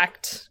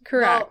 Correct.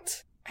 Well,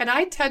 and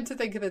I tend to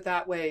think of it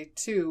that way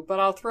too, but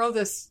I'll throw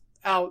this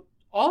out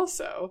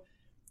also.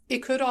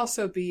 It could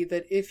also be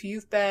that if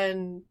you've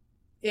been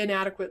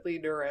inadequately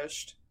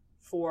nourished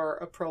for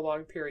a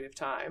prolonged period of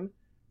time,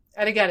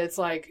 and again, it's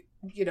like,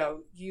 you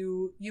know,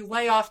 you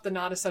lay off the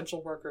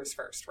non-essential workers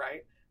first,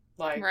 right?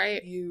 Like,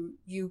 right.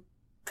 You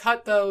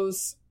cut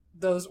those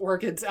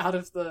organs out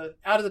of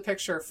the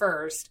picture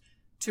first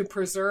to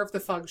preserve the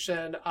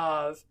function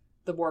of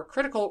the more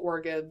critical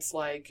organs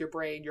like your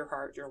brain, your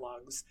heart, your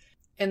lungs.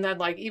 And then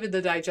like even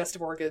the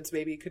digestive organs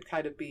maybe could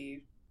kind of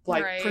be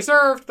like right.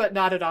 preserved but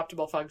not at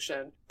optimal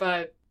function.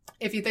 But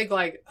if you think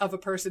like of a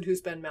person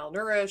who's been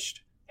malnourished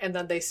and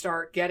then they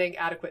start getting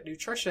adequate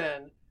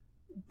nutrition,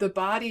 the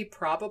body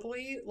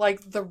probably,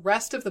 like the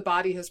rest of the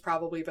body has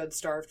probably been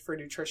starved for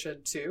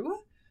nutrition too.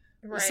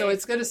 Right. So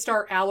it's going to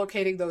start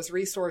allocating those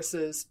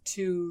resources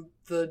to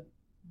the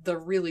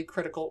really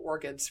critical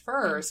organs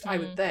first, I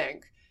would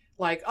think.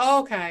 Like,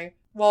 oh, okay,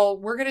 well,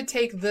 we're going to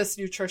take this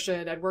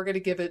nutrition and we're going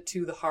to give it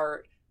to the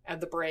heart and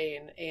the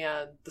brain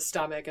and the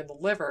stomach and the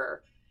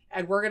liver.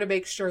 And we're going to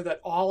make sure that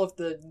all of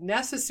the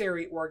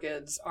necessary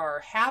organs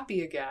are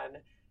happy again.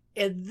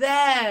 And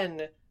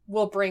then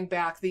we'll bring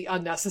back the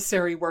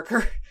unnecessary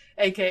worker,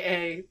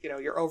 aka, you know,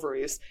 your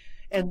ovaries.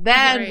 And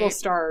then we'll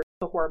start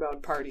the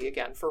hormone party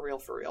again, for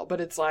real. But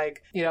it's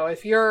like, you know,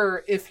 if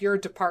your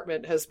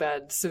department has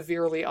been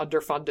severely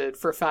underfunded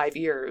for 5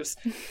 years,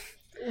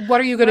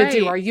 what are you going to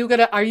do? Are you going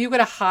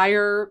to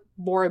hire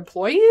more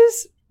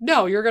employees?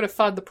 No, you're going to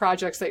fund the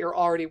projects that you're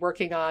already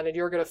working on, and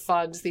you're going to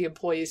fund the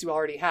employees you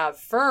already have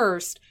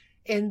first,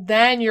 and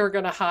then you're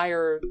going to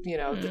hire, you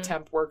know, the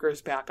temp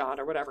workers back on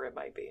or whatever it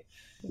might be.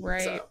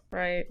 Right, so,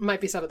 right.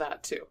 Might be some of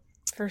that too.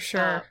 For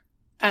sure.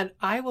 And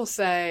I will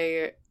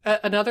say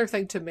another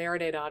thing to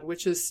marinate on,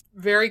 which is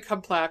very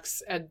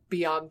complex and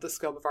beyond the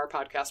scope of our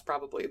podcast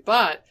probably,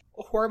 but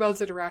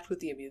hormones interact with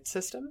the immune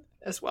system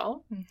as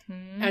well.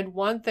 Mm-hmm. And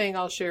one thing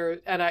I'll share,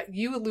 and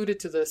you alluded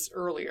to this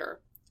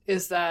earlier,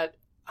 is that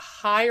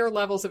higher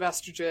levels of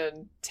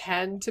estrogen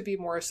tend to be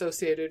more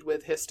associated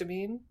with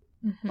histamine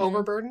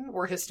overburden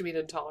or histamine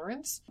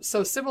intolerance.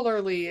 So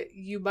similarly,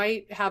 you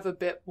might have a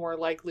bit more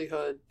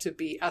likelihood to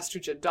be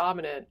estrogen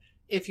dominant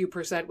if you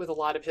present with a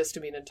lot of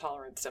histamine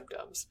intolerant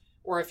symptoms.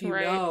 Or if you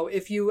know,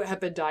 if you have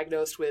been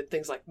diagnosed with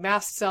things like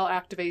mast cell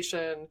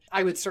activation,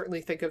 I would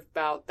certainly think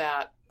about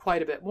that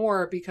quite a bit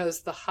more,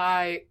 because the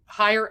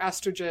higher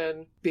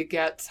estrogen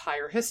begets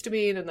higher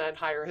histamine, and then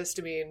higher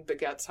histamine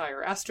begets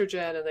higher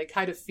estrogen, and they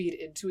kind of feed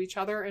into each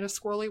other in a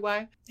squirrely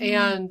way.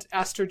 And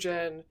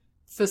estrogen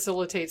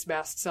facilitates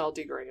mast cell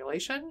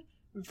degranulation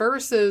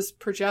versus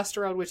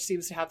progesterone, which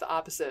seems to have the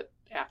opposite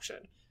action.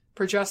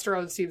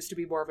 Progesterone seems to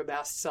be more of a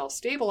mast cell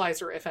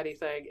stabilizer, if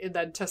anything, and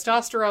then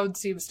testosterone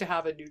seems to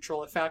have a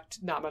neutral effect,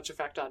 not much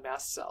effect on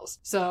mast cells.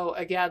 So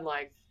again,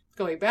 like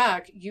going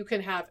back, you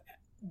can have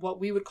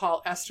what we would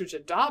call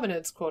estrogen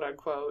dominance, quote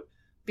unquote,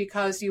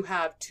 because you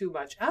have too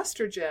much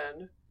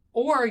estrogen,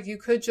 or you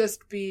could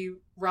just be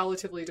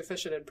relatively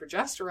deficient in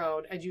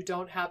progesterone and you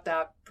don't have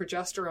that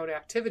progesterone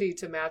activity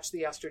to match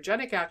the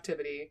estrogenic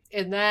activity.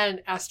 And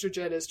then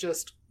estrogen is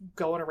just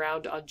going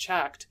around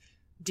unchecked,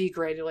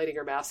 degranulating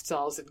your mast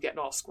cells and getting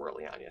all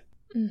squirrely on you.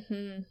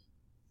 Mm-hmm.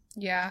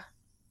 Yeah.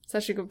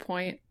 Such a good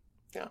point.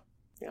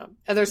 Yeah.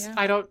 And there's,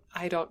 I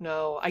don't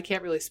know. I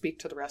can't really speak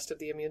to the rest of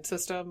the immune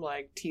system,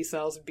 like T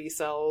cells and B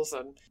cells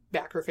and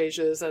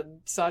macrophages and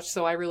such.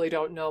 So I really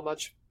don't know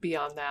much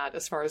beyond that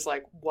as far as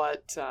like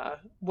what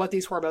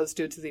these hormones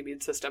do to the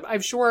immune system. I'm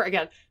sure,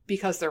 again,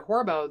 because they're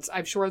hormones,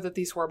 I'm sure that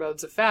these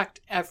hormones affect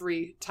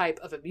every type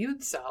of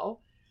immune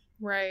cell.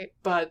 Right.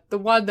 But the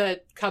one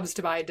that comes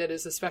to mind and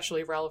is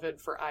especially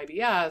relevant for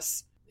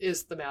IBS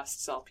is the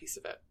mast cell piece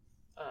of it.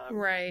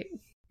 Right.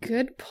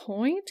 Good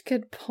point.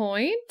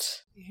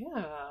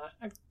 Yeah.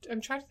 I'm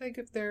trying to think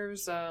if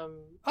there's...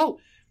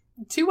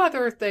 two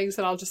other things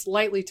that I'll just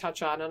lightly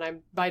touch on, and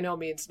I'm by no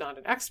means not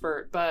an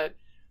expert, but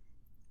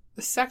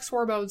the sex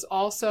hormones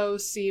also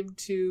seem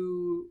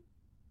to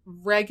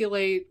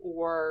regulate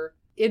or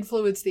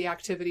influence the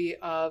activity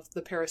of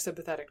the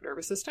parasympathetic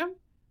nervous system.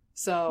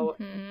 So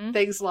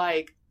things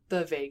like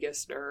the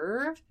vagus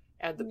nerve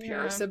and the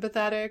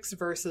parasympathetics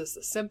versus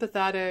the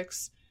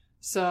sympathetics.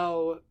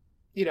 So,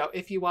 you know,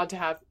 if you want to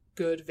have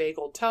good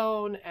vagal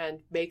tone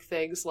and make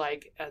things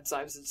like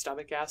enzymes and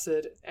stomach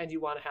acid, and you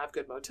want to have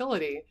good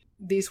motility,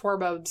 these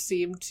hormones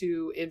seem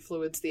to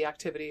influence the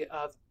activity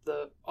of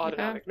the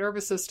autonomic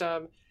nervous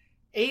system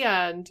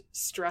and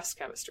stress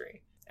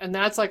chemistry. And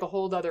that's like a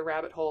whole other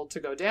rabbit hole to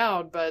go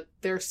down, but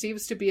there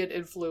seems to be an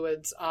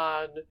influence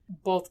on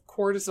both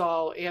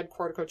cortisol and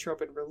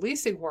corticotropin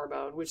releasing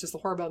hormone, which is the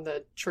hormone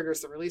that triggers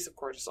the release of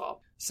cortisol.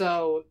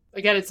 So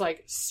again, it's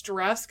like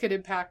stress can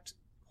impact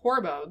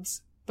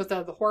hormones, but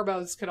then the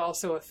hormones can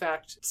also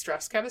affect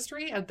stress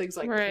chemistry and things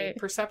like pain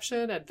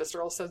perception and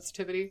visceral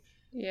sensitivity,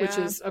 which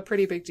is a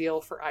pretty big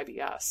deal for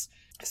IBS.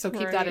 So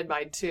keep that in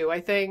mind too.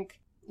 I think,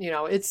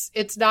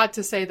 it's not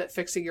to say that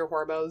fixing your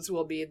hormones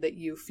will mean that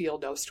you feel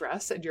no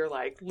stress and you're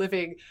like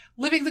living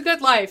the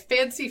good life,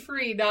 fancy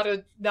free, not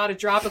a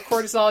drop of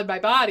cortisol in my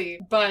body,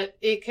 but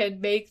it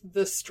can make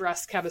the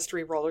stress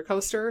chemistry roller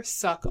coaster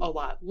suck a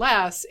lot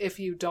less if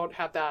you don't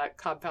have that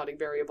compounding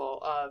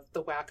variable of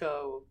the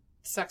wacko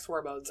sex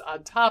hormones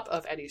on top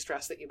of any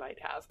stress that you might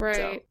have. Right.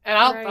 So, and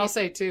I'll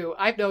say too,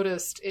 I've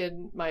noticed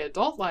in my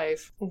adult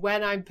life,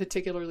 when I'm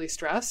particularly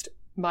stressed,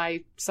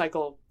 my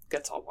cycle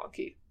gets all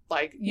wonky.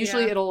 Like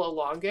usually it'll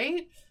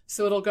elongate.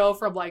 So it'll go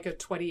from like a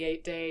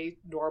 28-day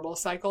normal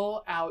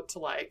cycle out to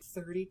like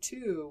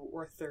 32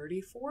 or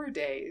 34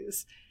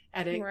 days.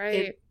 And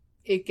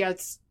it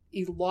gets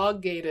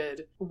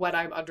elongated when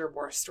I'm under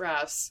more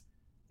stress.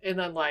 And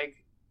then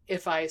like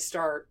if I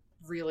start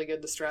reeling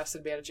into stress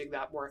and managing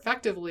that more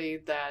effectively,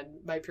 then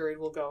my period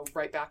will go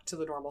right back to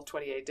the normal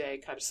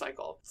 28-day kind of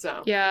cycle.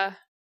 So yeah,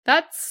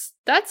 that's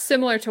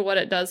similar to what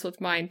it does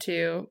with mine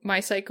too. My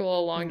cycle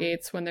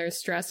elongates when there's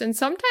stress, and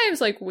sometimes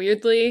like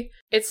weirdly,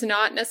 it's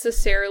not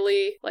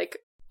necessarily like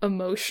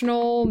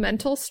emotional,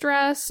 mental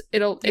stress.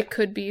 It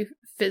could be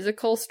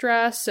physical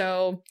stress.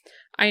 So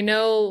I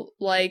know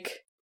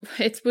like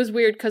it was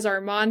weird because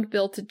Armand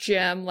built a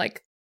gym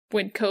like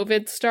when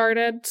COVID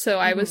started. So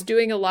I was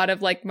doing a lot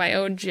of like my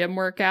own gym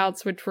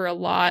workouts, which were a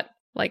lot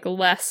like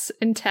less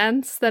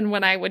intense than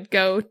when I would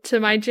go to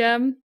my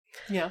gym.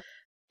 Yeah.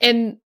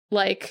 And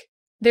like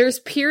there's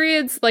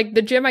periods like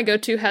the gym I go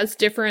to has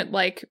different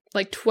like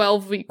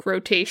 12-week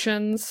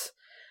rotations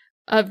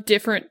of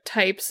different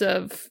types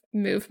of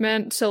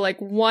movement. So like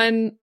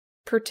one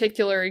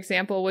particular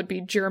example would be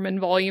German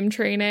volume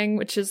training,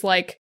 which is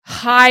like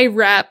high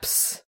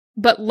reps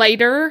but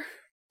lighter.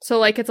 So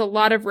like it's a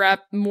lot of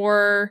rep,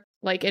 more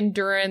like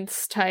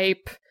endurance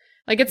type.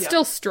 Like it's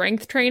still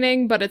strength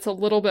training, but it's a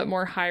little bit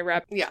more high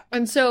rep. Yeah.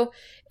 And so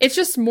it's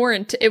just more,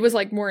 it was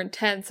like more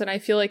intense. And I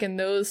feel like in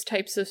those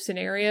types of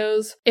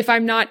scenarios, if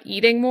I'm not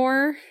eating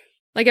more,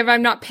 like if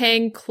I'm not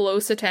paying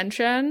close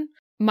attention,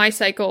 my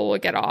cycle will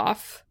get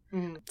off.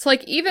 So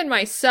like even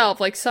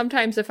myself, like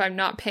sometimes if I'm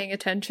not paying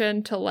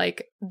attention to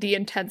like the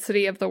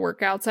intensity of the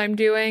workouts I'm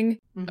doing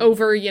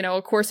over,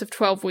 a course of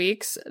 12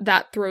 weeks,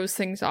 that throws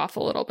things off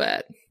a little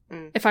bit.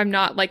 If I'm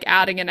not like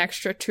adding an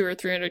extra 200 or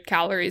 300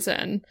 calories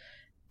in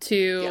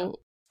to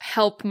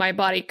help my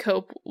body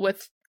cope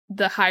with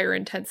the higher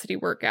intensity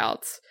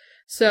workouts.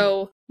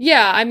 So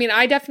yeah, I mean,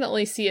 I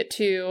definitely see it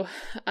too,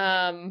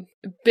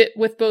 bit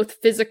with both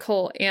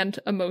physical and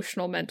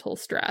emotional mental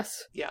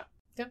stress. Yeah.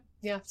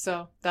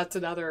 So that's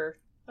another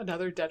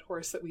dead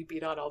horse that we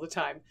beat on all the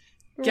time.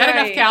 Get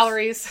enough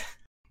calories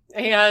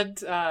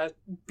and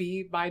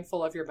be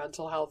mindful of your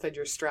mental health and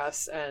your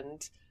stress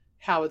and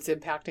how it's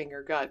impacting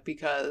your gut,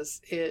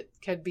 because it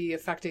can be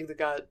affecting the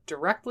gut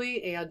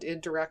directly and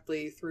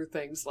indirectly through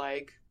things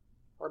like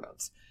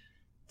hormones.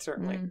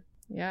 Certainly.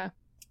 Yeah.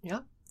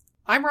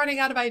 I'm running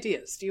out of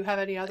ideas. Do you have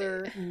any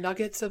other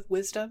nuggets of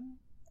wisdom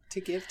to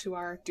give to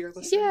our dear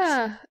listeners?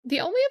 Yeah. The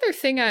only other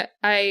thing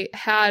I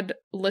had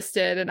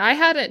listed, and I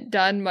hadn't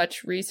done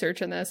much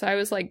research on this, I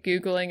was like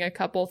Googling a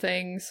couple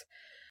things,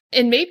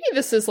 and maybe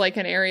this is like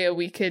an area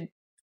we could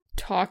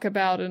talk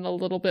about in a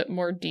little bit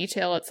more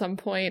detail at some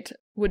point,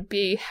 would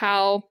be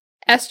how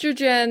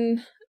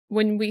estrogen,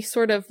 when we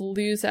sort of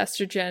lose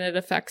estrogen, it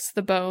affects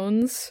the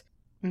bones.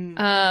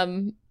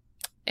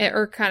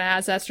 Or kind of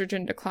as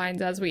estrogen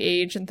declines as we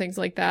age and things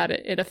like that,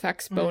 it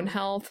affects bone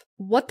health.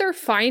 What they're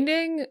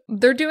finding,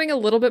 they're doing a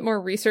little bit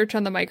more research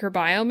on the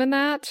microbiome in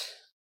that.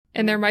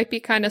 And there might be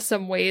kind of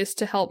some ways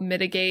to help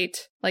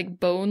mitigate like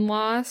bone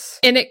loss.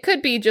 And it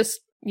could be just,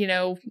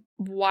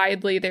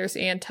 widely there's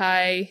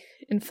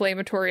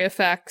anti-inflammatory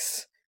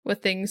effects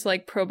with things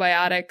like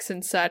probiotics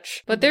and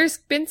such. But there's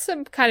been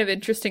some kind of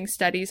interesting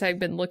studies I've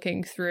been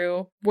looking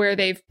through where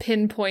they've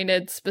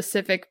pinpointed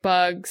specific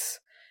bugs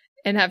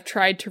and have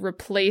tried to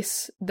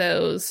replace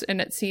those, and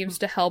it seems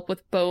to help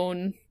with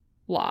bone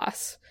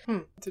loss.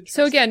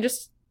 So again,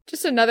 just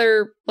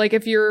another, like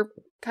if you're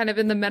kind of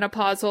in the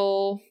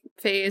menopausal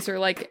phase or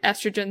like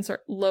estrogens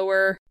are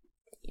lower,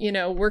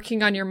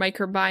 working on your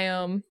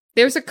microbiome.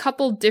 There's a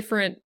couple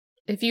different,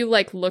 if you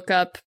like look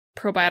up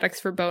probiotics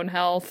for bone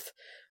health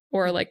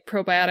or like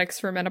probiotics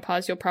for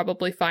menopause, you'll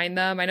probably find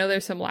them. I know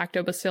there's some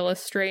lactobacillus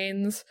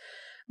strains,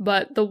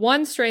 but the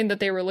one strain that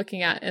they were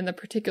looking at in the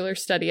particular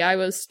study I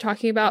was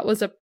talking about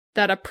was a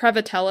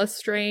Prevotella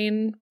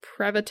strain,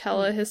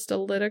 Prevotella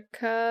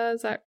histolytica.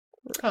 Is that,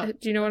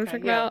 do you know what I'm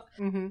talking about?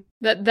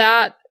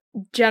 That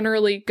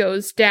generally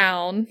goes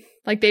down.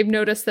 Like they've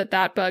noticed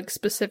that bug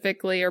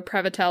specifically, or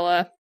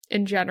Prevotella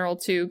in general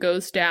too,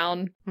 goes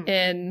down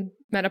in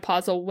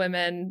menopausal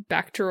women.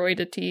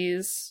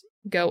 Bacteroidetes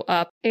go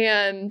up.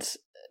 And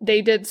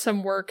they did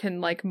some work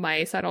in like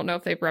mice. I don't know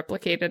if they've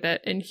replicated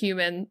it in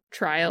human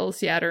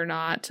trials yet or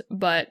not,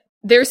 but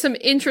there's some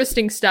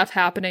interesting stuff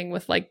happening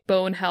with like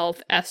bone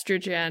health,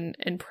 estrogen,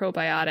 and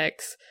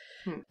probiotics.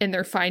 And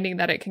they're finding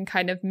that it can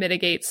kind of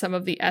mitigate some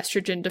of the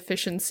estrogen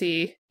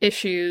deficiency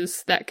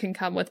issues that can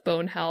come with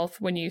bone health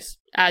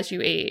as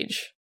you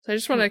age. So I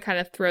just want to kind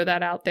of throw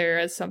that out there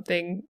as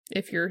something,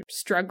 if you're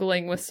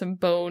struggling with some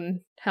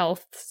bone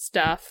health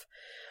stuff,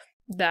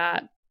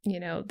 that, you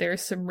know,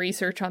 there's some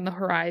research on the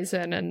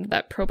horizon and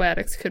that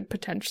probiotics could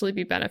potentially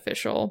be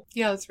beneficial.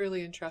 Yeah, it's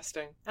really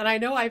interesting. And I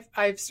know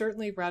I've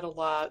certainly read a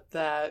lot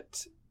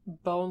that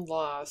bone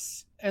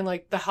loss and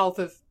like the health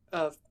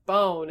of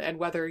bone and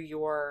whether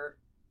you're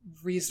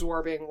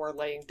resorbing or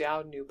laying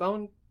down new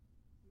bone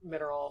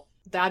mineral,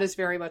 that is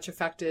very much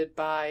affected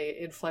by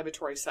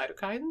inflammatory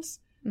cytokines.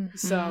 Mm-hmm.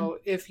 So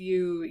if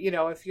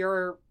if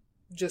you're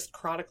just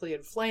chronically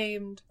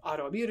inflamed,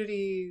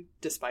 autoimmunity,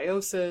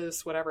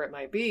 dysbiosis, whatever it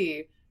might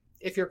be,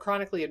 if you're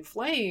chronically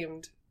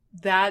inflamed,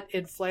 that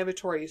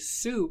inflammatory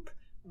soup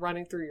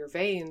running through your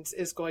veins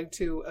is going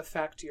to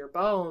affect your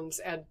bones,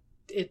 and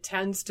it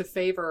tends to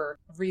favor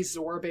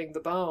resorbing the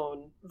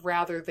bone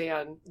rather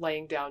than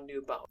laying down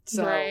new bone.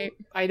 So right.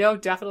 I know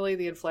definitely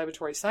the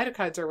inflammatory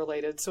cytokines are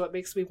related, so it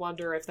makes me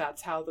wonder if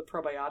that's how the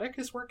probiotic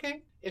is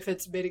working, if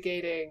it's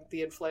mitigating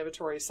the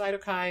inflammatory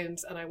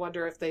cytokines, and I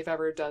wonder if they've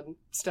ever done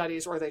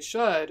studies, or they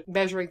should,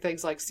 measuring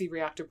things like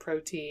C-reactive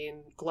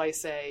protein,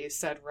 glycase,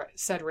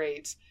 sed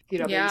rate,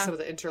 maybe some of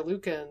the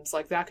interleukins.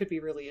 Like, that could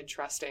be really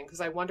interesting, because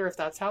I wonder if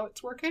that's how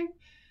it's working,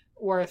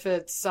 or if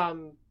it's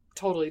some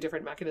totally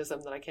different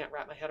mechanism that I can't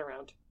wrap my head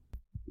around.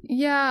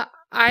 Yeah,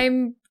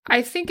 I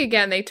think,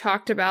 again, they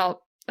talked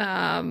about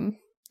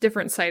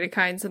different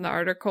cytokines in the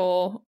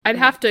article. I'd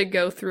have to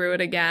go through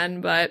it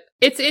again, but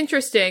it's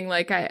interesting.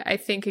 Like, I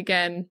think,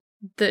 again,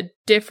 the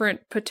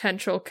different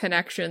potential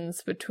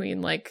connections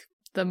between, like,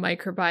 the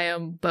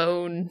microbiome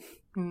bone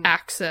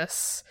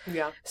axis.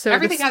 Yeah. So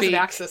everything has an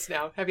axis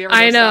now. Have you ever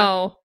noticed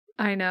that?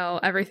 I know.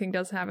 Everything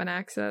does have an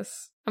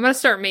axis. I'm going to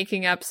start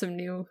making up some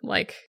new,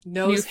 like,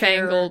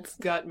 newfangled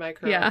gut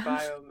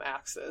microbiome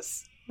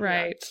axis.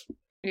 Right.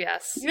 Yeah.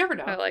 Yes. You never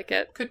know. I like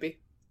it. Could be.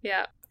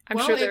 Yeah. I'm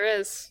sure there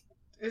is.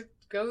 It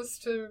goes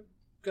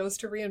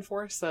to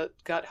reinforce that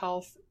gut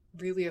health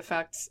really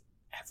affects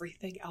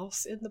everything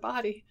else in the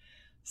body.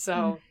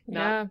 So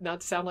not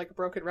to sound like a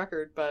broken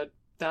record, but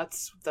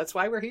that's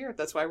why we're here.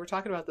 That's why we're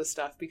talking about this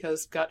stuff,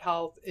 because gut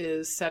health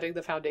is setting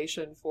the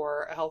foundation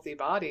for a healthy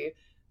body.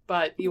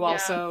 But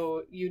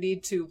you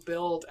need to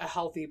build a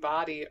healthy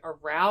body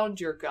around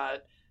your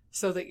gut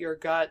so that your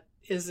gut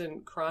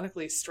isn't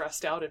chronically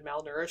stressed out and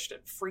malnourished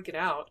and freaking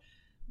out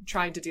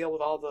trying to deal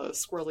with all the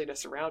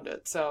squirreliness around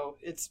it. So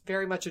it's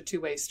very much a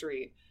two-way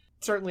street.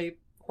 Certainly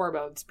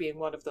hormones being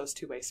one of those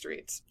two-way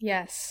streets.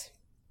 Yes,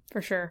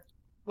 for sure.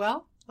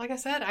 Well, like I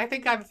said, I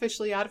think I'm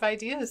officially out of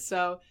ideas.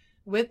 So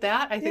with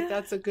that, I think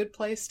that's a good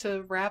place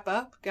to wrap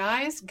up.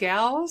 Guys and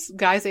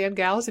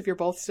gals, if you're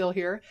both still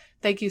here,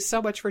 thank you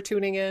so much for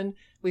tuning in.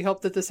 We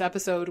hope that this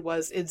episode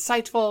was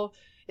insightful,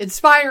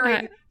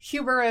 inspiring,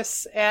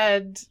 humorous,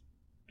 and,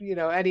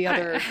 any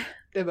other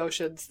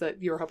emotions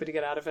that you were hoping to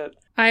get out of it.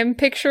 I'm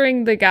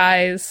picturing the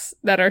guys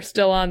that are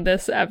still on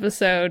this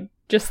episode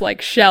just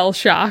like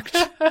shell-shocked.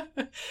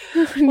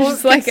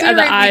 Just like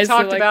the eyes. We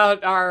talked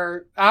about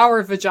our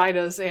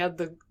vaginas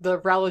and the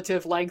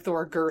relative length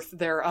or girth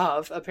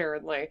thereof,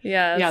 apparently.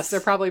 Yes, they're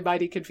probably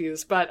mighty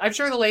confused, but I'm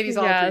sure the ladies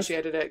all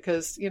appreciated it,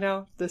 because,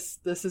 this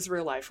is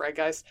real life, right,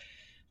 guys?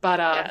 But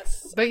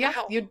yeah,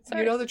 you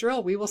know the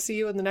drill. We will see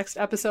you in the next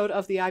episode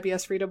of the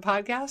IBS Freedom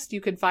Podcast.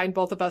 You can find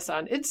both of us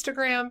on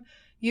Instagram.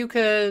 You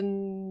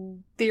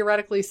can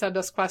theoretically send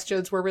us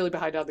questions. We're really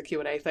behind on the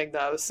Q&A thing,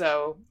 though,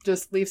 so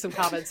just leave some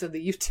comments in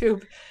the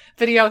YouTube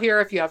video here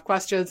if you have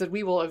questions, and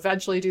we will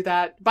eventually do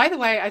that. By the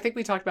way, I think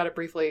we talked about it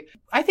briefly.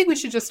 I think we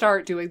should just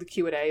start doing the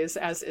Q&As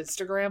as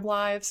Instagram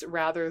lives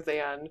rather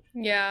than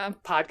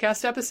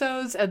podcast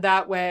episodes, and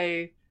that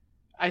way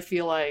I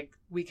feel like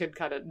we could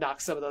kind of knock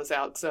some of those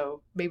out.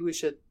 So maybe we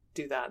should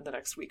do that in the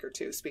next week or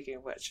two, speaking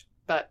of which.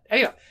 But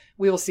anyway,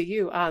 we will see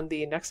you on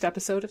the next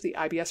episode of the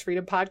IBS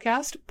Freedom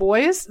Podcast.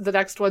 Boys, the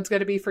next one's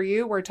going to be for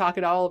you. We're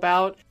talking all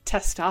about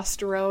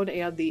testosterone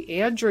and the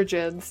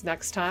androgens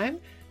next time.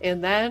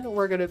 And then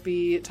we're going to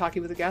be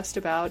talking with a guest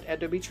about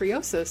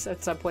endometriosis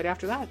at some point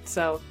after that.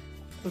 So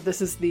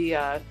this is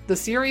the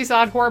series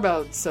on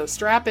hormones. So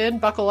strap in,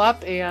 buckle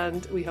up,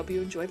 and we hope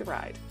you enjoy the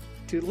ride.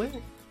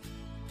 Toodaloo.